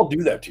do y'all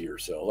do that to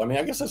yourself? I mean,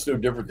 I guess that's no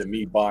different than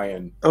me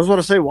buying. I was about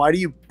to say, why do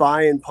you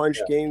buy and punch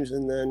games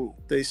and then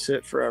they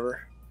sit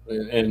forever?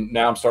 And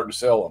now I'm starting to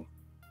sell them.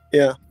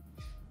 Yeah.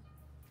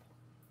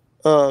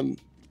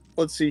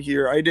 Let's see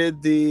here. I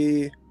did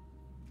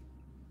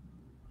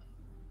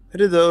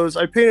those.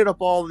 I painted up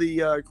all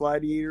the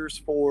gladiators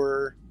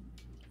for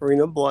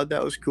Arena of Blood.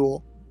 That was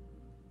cool.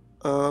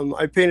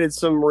 I painted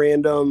some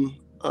random.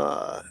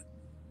 I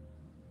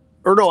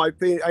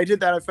did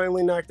that. I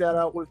finally knocked that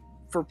out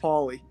for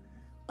Paulie.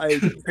 I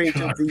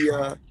painted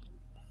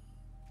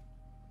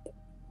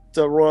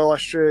the Royal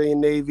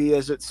Australian Navy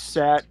as it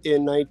sat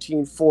in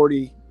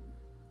 1940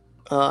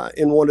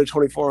 in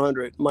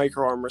 1:2400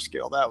 micro armor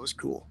scale. That was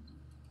cool.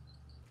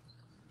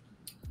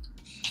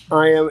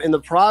 I am in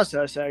the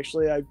process,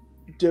 actually. I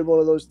did one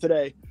of those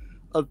today,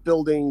 of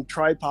building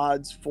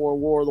tripods for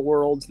War of the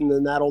Worlds, and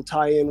then that'll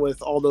tie in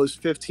with all those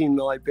 15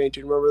 mil I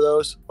painted. Remember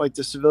those? Like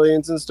the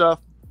civilians and stuff?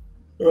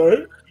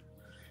 Right.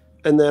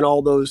 And then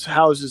all those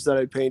houses that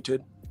I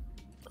painted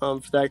for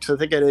that. Because I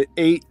think I did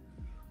 8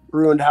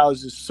 ruined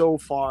houses so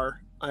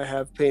far I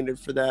have painted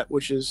for that,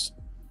 which is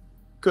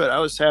good. I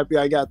was happy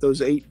I got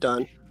those 8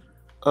 done.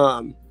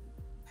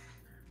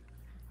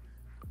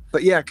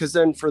 But yeah, because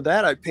then for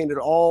that I painted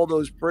all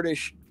those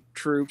British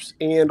troops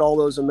and all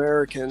those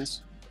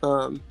Americans.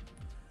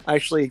 I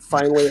actually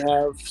finally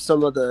have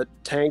some of the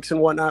tanks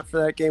and whatnot for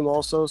that game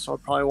also, so I'll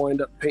probably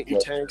wind up painting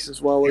tanks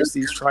as well as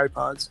these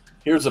tripods.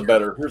 Here's a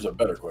better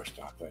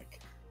question, I think.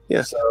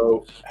 Yeah.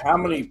 So how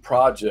many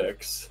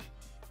projects,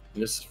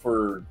 and this is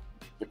for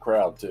the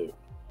crowd too,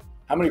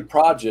 how many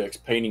projects,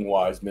 painting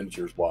wise,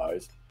 miniatures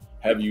wise,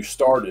 have you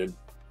started,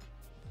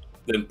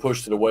 then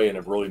pushed it away and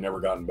have really never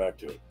gotten back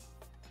to it?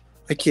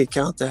 I can't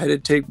count that.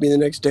 It'd take me the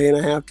next day and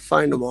a half to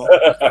find them all.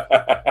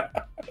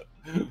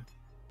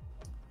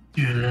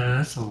 Yeah,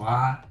 that's a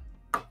lot.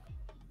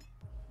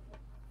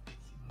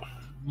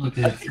 Look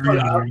at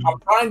I'm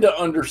trying to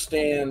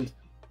understand,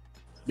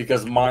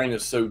 because mine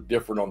is so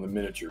different on the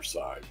miniature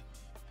side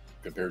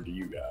compared to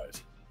you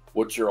guys,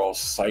 what your all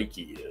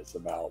psyche is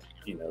about,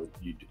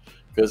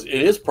 because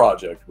it is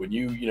project. When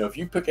if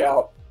you pick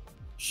out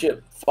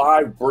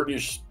 5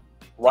 British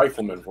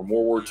riflemen from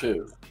World War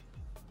II,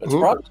 that's a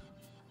project.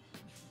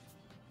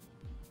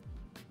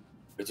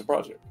 It's a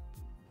project.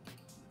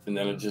 And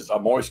then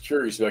I'm always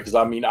curious about, because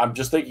I'm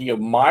just thinking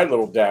of my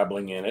little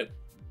dabbling in it.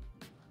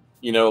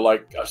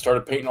 Like I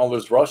started painting all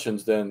those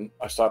Russians, then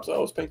I stopped. Oh,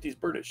 let's paint these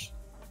British.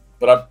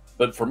 But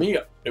for me,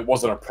 it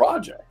wasn't a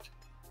project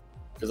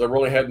because I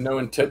really had no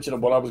intention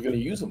of what I was going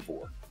to use them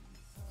for.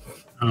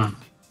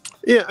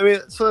 Yeah, I mean,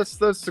 so that's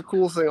the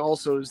cool thing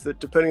also, is that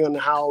depending on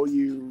how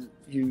you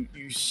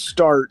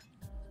start,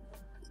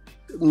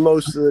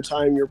 most of the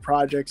time your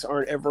projects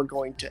aren't ever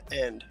going to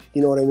end.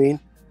 You know what I mean?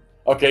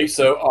 Okay,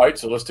 so all right,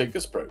 so let's take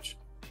this approach.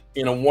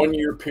 In a 1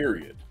 year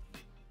period,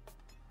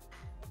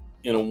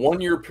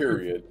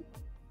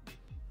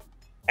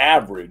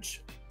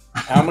 average,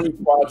 how many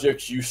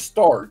projects you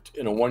start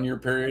in a 1 year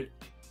period,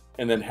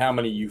 and then how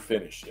many you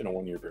finish in a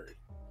 1 year period?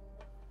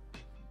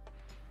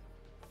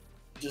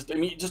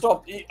 Just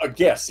off a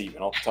guess,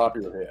 even off the top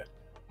of your head.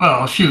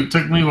 Oh shoot!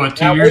 Took me 2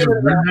 years to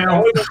learn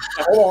now.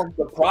 Hold on.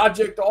 The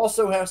project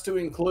also has to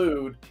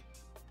include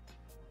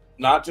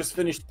not just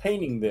finished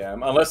painting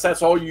them, unless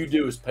that's all you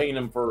do is paint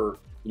them for,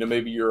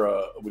 maybe you're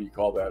what do you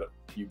call that?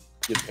 You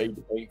get paid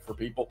to paint for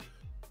people,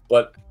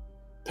 but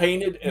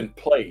painted and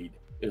played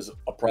is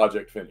a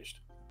project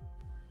finished.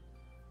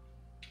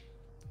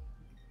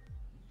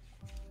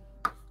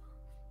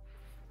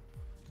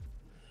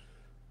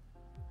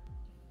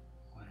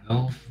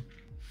 Well,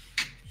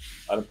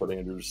 I didn't put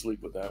Andrew to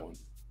sleep with that one.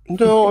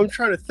 No, I'm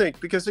trying to think,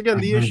 because again,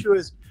 the issue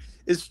is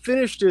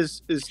finished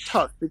is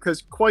tough,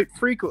 because quite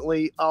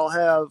frequently I'll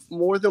have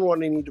more than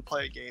one I need to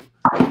play a game.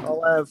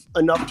 I'll have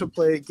enough to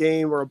play a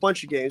game or a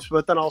bunch of games,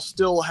 but then I'll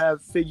still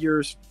have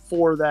figures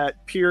for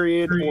that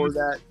period or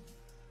that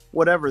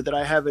whatever that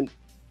I haven't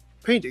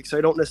painted, so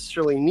I don't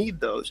necessarily need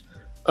those.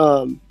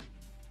 I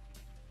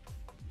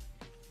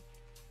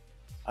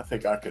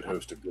think I could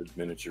host a good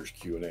miniatures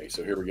Q&A.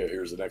 So here we go.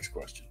 Here's the next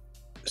question.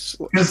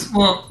 Because,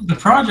 the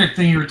project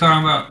thing you were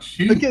talking about,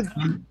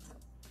 again,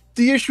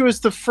 the issue is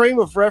the frame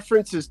of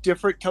reference is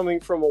different coming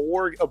from a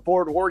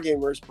board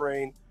wargamer's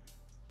brain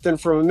than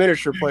from a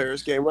miniature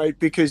player's game, right?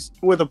 Because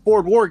with a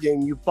board war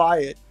game, you buy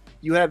it,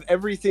 you have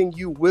everything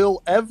you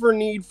will ever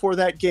need for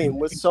that game,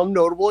 with some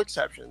notable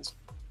exceptions.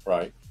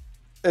 Right.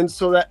 And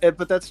so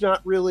but that's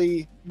not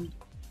really,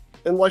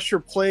 unless you're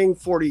playing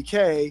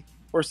 40K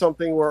or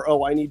something where,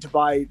 I need to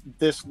buy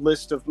this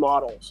list of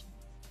models,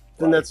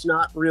 then that's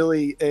not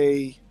really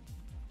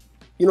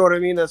you know what I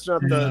mean? That's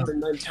not the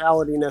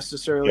mentality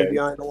necessarily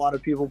behind a lot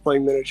of people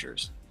playing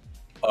miniatures.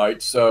 All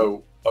right.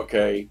 So,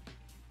 okay.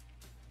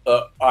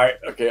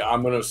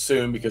 I'm going to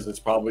assume, because it's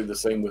probably the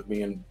same with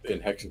me in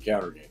Hex and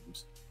Counter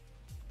games.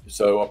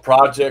 So a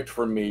project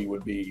for me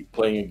would be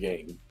playing a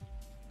game,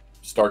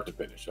 start to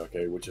finish,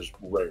 okay, which is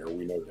rare.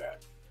 We know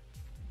that.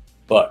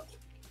 But,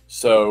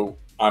 so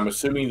I'm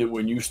assuming that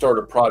when you start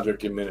a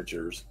project in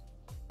miniatures,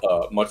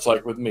 much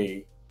like with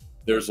me,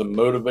 there's a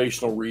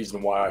motivational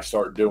reason why I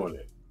start doing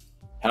it.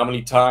 How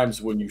many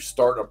times when you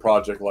start a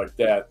project like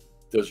that,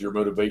 does your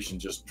motivation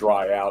just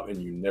dry out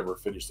and you never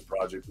finish the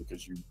project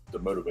because the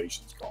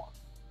motivation's gone?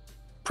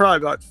 Probably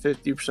about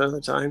 50% of the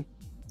time.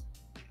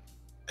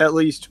 At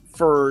least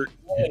for...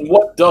 And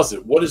what does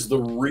it? What is the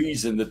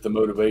reason that the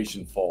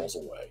motivation falls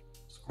away?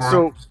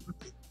 So,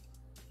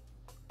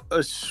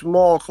 a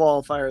small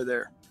qualifier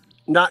there.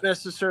 Not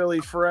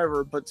necessarily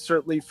forever, but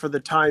certainly for the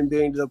time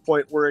being, to the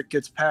point where it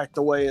gets packed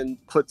away and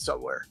put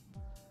somewhere.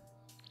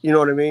 You know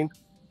what I mean?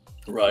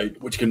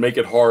 Right, which can make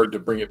it hard to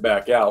bring it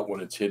back out when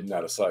it's hidden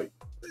out of sight.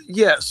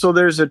 Yeah, so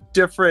there's a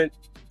different...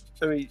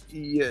 Nerd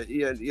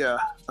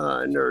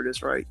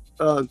is right.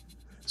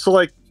 So,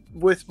 like,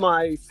 with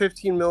my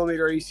 15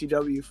 millimeter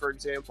ACW, for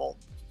example,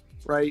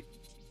 right?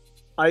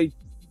 I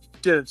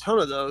did a ton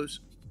of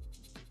those.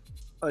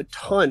 A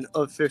ton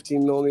of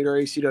 15 millimeter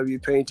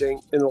ACW painting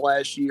in the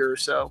last year or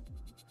so,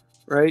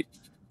 right?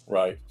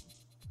 Right.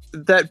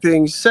 That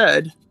being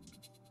said,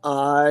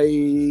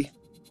 I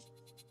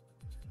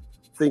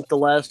think the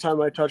last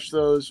time I touched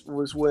those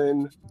was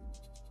when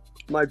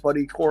my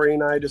buddy Corey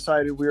and I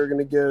decided we were going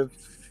to give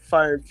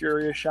Fire and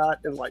Fury a shot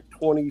in like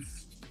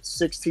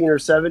 2016 or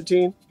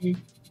 17.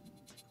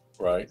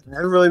 Right. I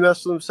haven't really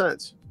messed with them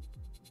since.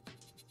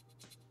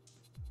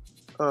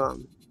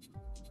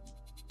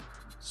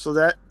 So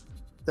that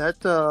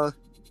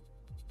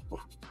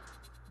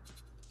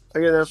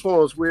again, that's one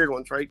of those weird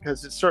ones, right?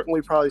 Because it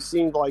certainly probably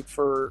seemed like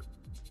for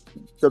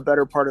the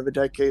better part of a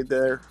decade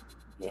there,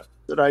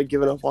 that I'd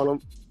given up on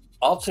them.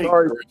 I'll take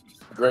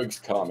Greg's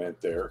comment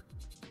there.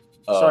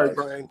 Sorry,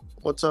 Brian.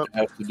 What's up? It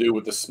has to do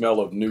with the smell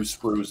of new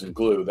screws and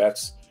glue.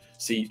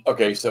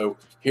 Okay, so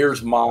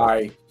here's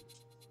my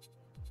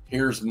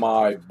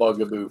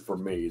bugaboo for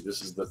me.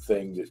 This is the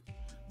thing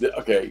that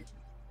okay,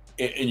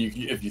 and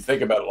if you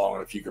think about it long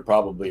enough, you could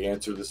probably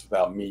answer this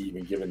without me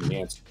even giving the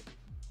answer.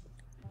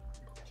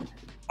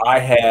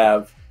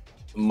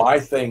 My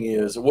thing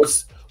is,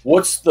 what's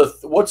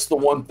the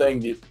one thing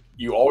that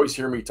you always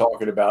hear me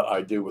talking about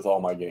I do with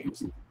all my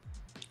games?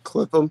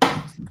 Clip them.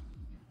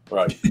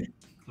 Right.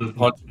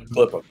 Punch and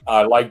clip them.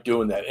 I like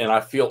doing that, and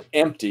I feel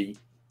empty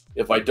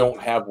if I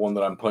don't have one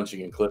that I'm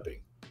punching and clipping.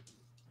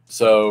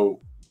 So,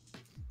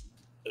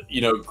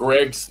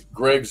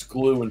 Greg's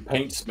glue and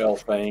paint smell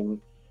thing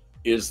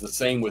is the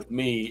same with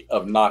me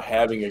of not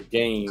having a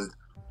game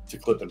to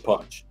clip and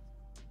punch.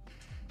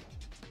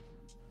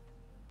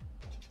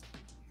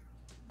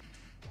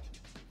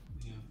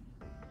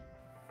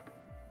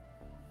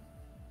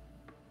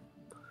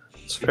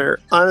 It's fair.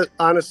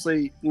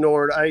 Honestly,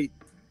 Nord, I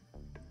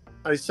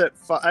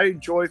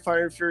enjoy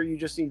Fire and Fury. You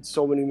just need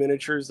so many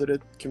miniatures that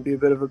it can be a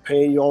bit of a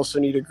pain. You also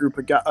need a group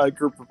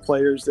of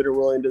players that are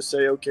willing to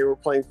say, okay, we're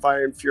playing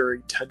Fire and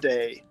Fury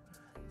today.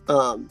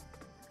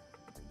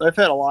 I've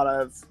had a lot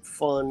of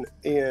fun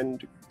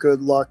and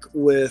good luck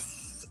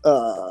with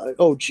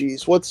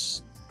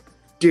what's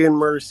Dan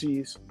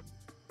Mercy's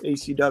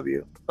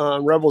ACW?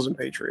 Rebels and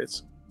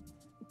Patriots.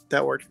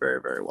 That worked very,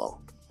 very well.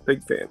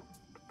 Big fan.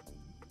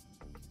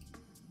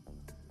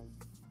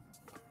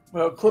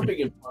 Well,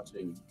 clipping and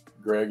punching,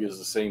 Greg, is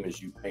the same as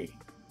you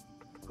painting.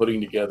 Putting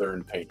together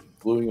and painting.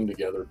 Gluing them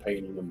together,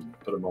 painting them, and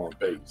put them on a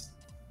base.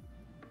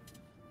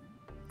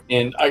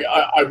 And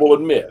I will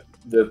admit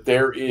that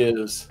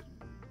there's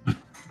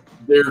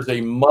a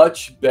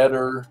much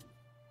better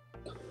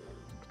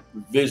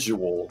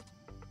visual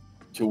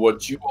to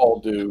what you all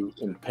do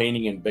in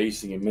painting and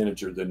basing in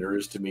miniature than there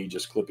is to me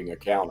just clipping a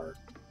counter.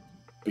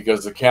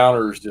 Because the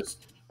counters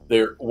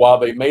while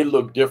they may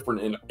look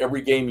different in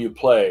every game you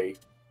play,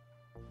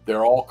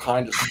 they're all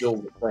kind of still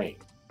the same.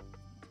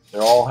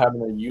 They're all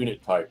having a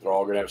unit type. They're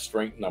all going to have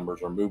strength numbers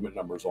or movement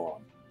numbers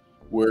on.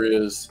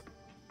 Whereas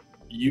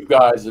you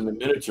guys in the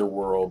miniature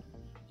world,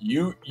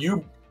 you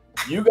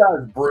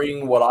guys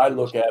bring what I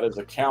look at as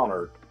a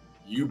counter,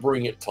 you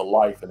bring it to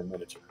life in a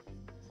miniature.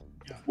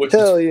 Which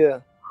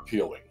is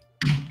appealing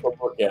to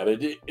look at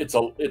it.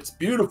 It's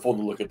beautiful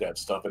to look at that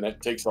stuff, and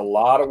that takes a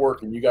lot of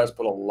work, and you guys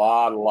put a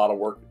lot of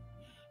work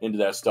into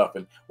that stuff.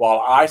 And while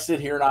I sit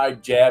here and I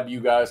jab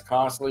you guys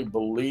constantly,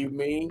 believe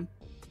me,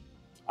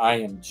 I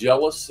am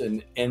jealous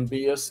and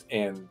envious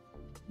and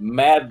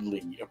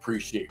madly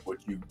appreciate what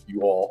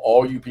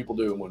all you people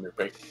do when you're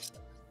painting these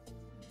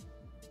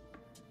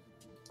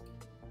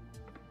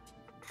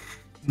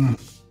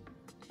things.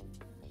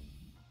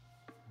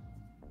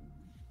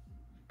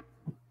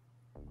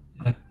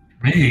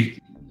 Me,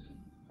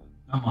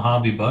 I'm a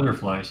hobby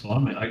butterfly, so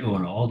I go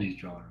into all these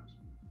genres.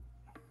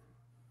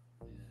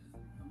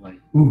 I'm like,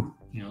 ooh,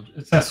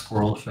 it's that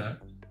squirrel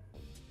effect.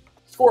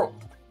 Squirrel.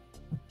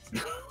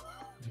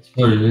 That's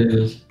what it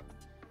is.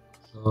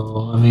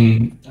 So,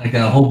 I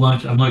got a whole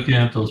bunch. I'm looking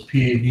at those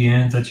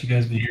PADNs that you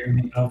guys been hearing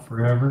me about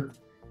forever.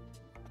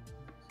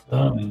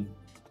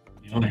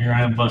 Here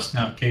I am busting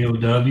out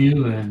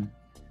KOW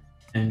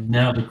and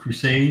now the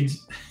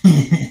Crusades.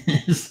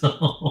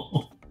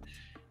 So,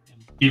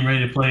 getting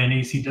ready to play an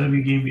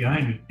ACW game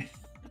behind me.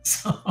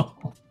 So.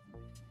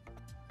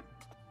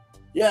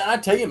 Yeah, I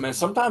tell you, man,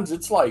 sometimes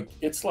it's like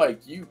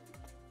you.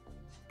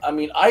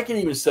 I can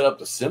even set up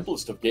the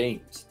simplest of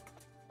games.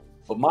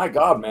 But my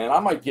God, man, I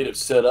might get it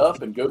set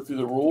up and go through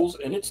the rules,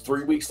 and it's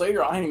 3 weeks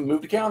later, I ain't even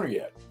moved the counter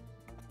yet.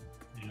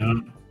 Yeah.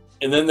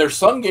 And then there's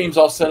some games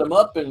I'll set them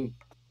up and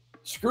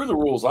screw the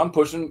rules. I'm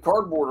pushing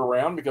cardboard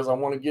around because I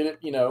want to get it,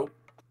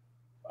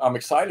 I'm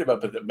excited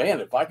about it. But man,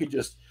 if I could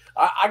just,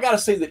 I got to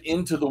say that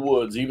Into the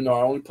Woods, even though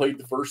I only played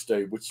the first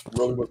day, which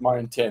really was my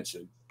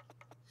intention,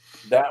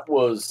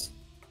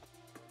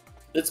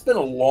 it's been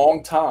a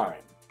long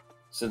time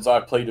since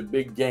I played a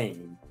big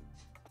game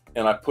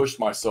and I pushed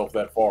myself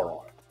that far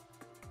on it.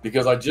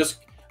 Because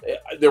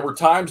there were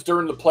times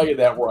during the play of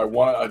that where I'm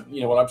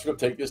just going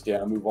to take this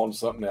down, move on to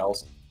something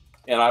else.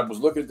 And I was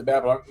looking at the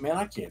map and I'm like, man,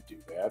 I can't do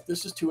that.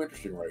 This is too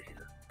interesting right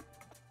here.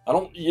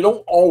 You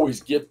don't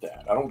always get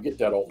that. I don't get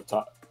that all the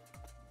time.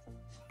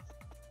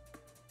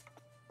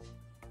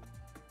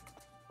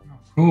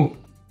 Cool.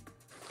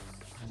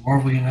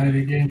 Marvel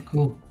United game,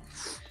 cool.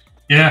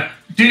 Yeah,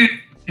 dude,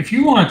 if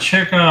you want to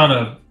check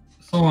out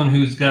someone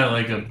who's got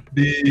like a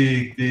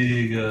big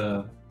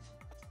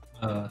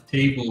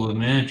table of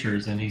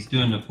miniatures and he's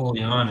doing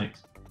Napoleonics,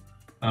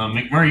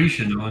 McMurray, you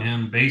should know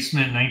him.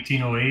 Basement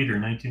 1908 or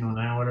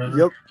 1909, whatever.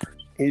 Yep,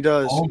 he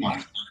does. Oh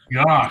my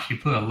gosh, he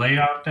put a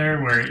layout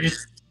there where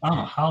I don't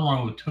know how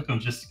long it took him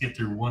just to get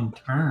through one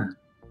turn.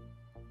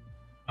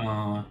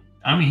 I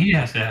mean, he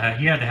had to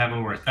have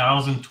over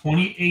 1,000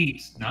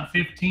 28s, not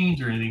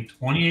 15s or anything,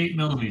 28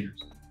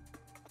 millimeters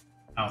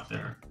out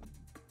there.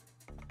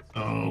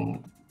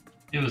 So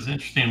it was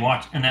interesting to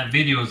watch, and that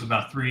video is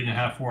about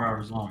 3.5, 4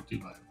 hours long too.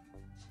 By the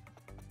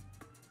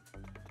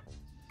way,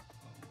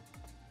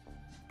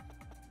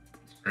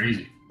 it's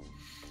crazy.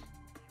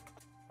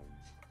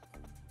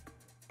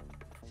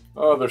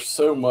 Oh, there's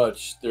so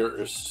much.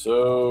 There is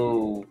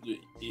so,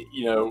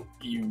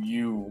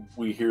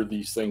 we hear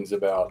these things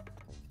about,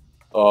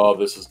 oh,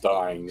 this is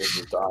dying, this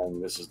is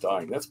dying, this is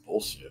dying. That's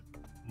bullshit.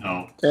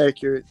 No.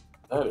 Accurate.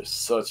 That is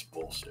such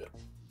bullshit.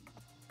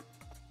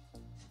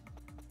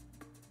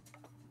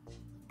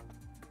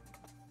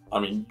 I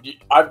mean,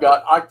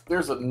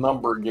 there's a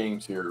number of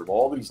games here. Of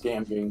all these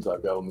damn games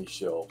I've got on these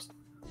shelves,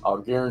 I'll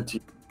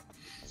guarantee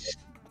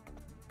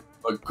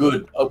a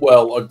good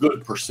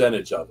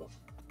percentage of them.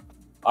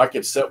 I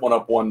could set one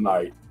up one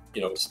night,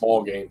 a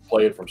small game,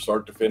 play it from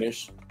start to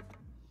finish,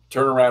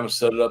 turn around and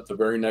set it up the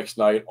very next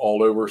night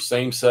all over,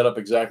 same setup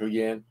exactly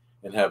again,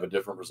 and have a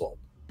different result.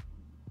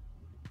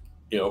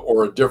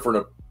 Or a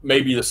different,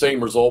 maybe the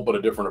same result, but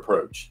a different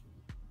approach.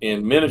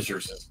 In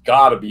miniatures, it's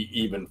got to be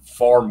even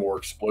far more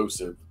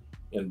explosive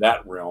in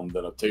that realm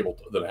than a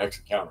hex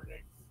encounter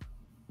game.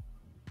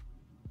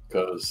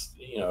 Because,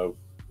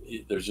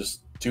 there's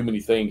just too many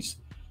things.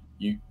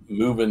 You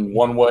move in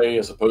one way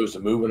as opposed to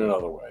moving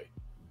another way.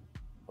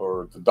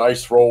 Or the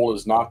dice roll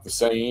is not the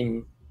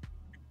same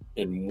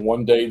in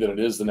one day than it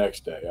is the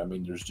next day. I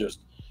mean, there's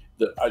just,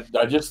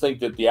 I just think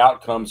that the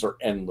outcomes are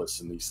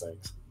endless in these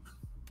things.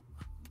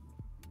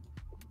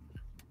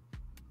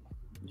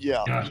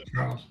 Yeah.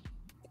 Charles.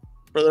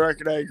 For the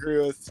record, I agree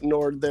with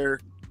Nord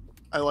there.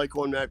 I like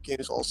one map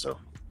games also.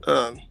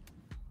 Yeah.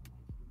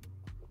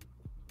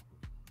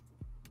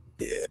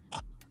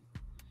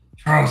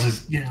 Charles is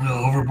getting a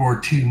little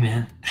overboard too,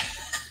 man.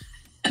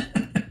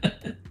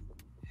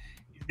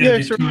 Yeah,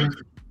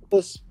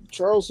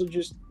 Charles will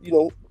just,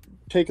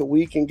 take a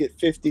week and get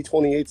 50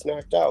 28s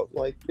knocked out.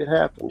 Like, it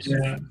happens.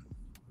 Yeah.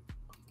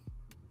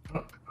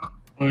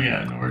 Oh,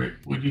 yeah. Nord,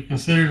 would you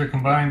consider the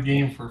combined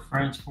game for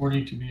France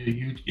 40 to be a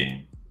huge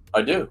game?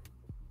 I do.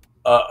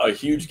 A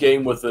huge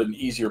game with an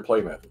easier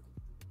play method,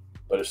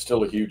 but it's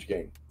still a huge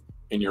game.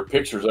 In your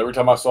pictures, every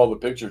time I saw the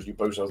pictures you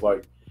posted, I was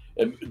like,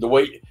 and the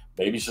way,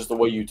 maybe it's just the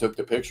way you took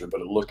the picture,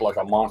 but it looked like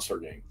a monster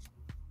game.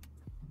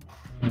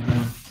 Mm-hmm.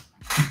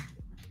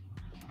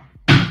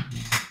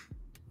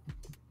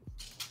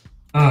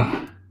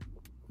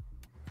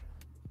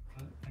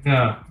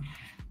 Yeah.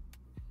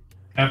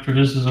 After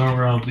this is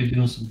over, I'll be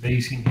doing some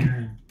basing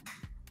here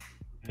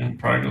and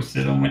probably go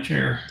sit on my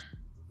chair.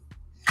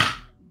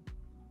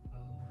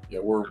 Yeah,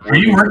 Are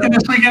you working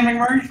this weekend,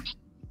 McMurray?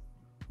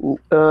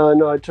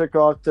 No, I took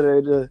off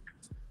today to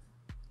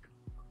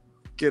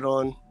get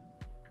on.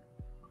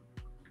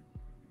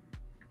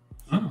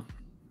 Oh.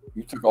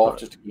 You took off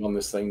just to get on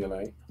this thing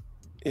tonight?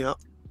 Yeah.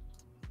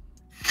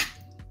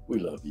 We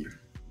love you.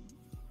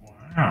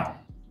 Wow.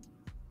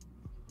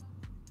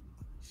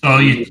 So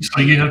you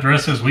have the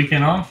rest of this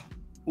weekend off?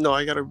 No,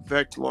 I got to be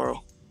back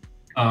tomorrow.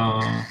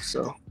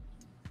 So.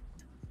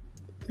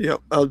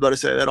 Yep, I was about to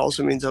say that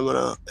also means I'm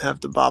gonna have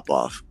to bop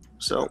off.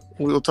 So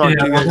we'll talk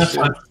to you guys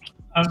soon.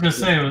 I was gonna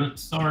say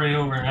it's already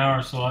over an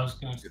hour, so I was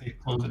gonna say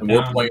close it and down.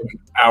 We're playing an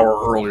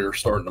hour earlier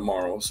starting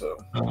tomorrow, so.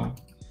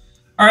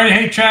 All right,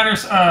 hey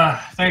chatters,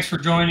 thanks for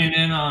joining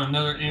in on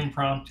another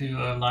impromptu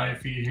live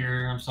feed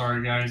here. I'm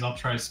sorry guys, I'll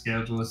try to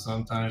schedule it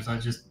sometimes. I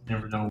just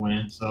never know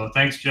when. So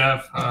thanks,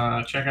 Jeff.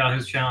 Check out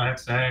his channel,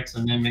 Hex to Hex,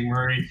 and then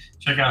McMurray.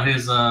 Check out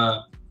his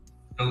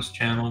Ghost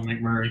channel,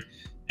 McMurray.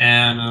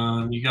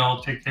 And you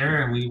all take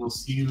care, and we will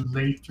see you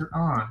later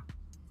on.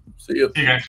 See you. See you guys.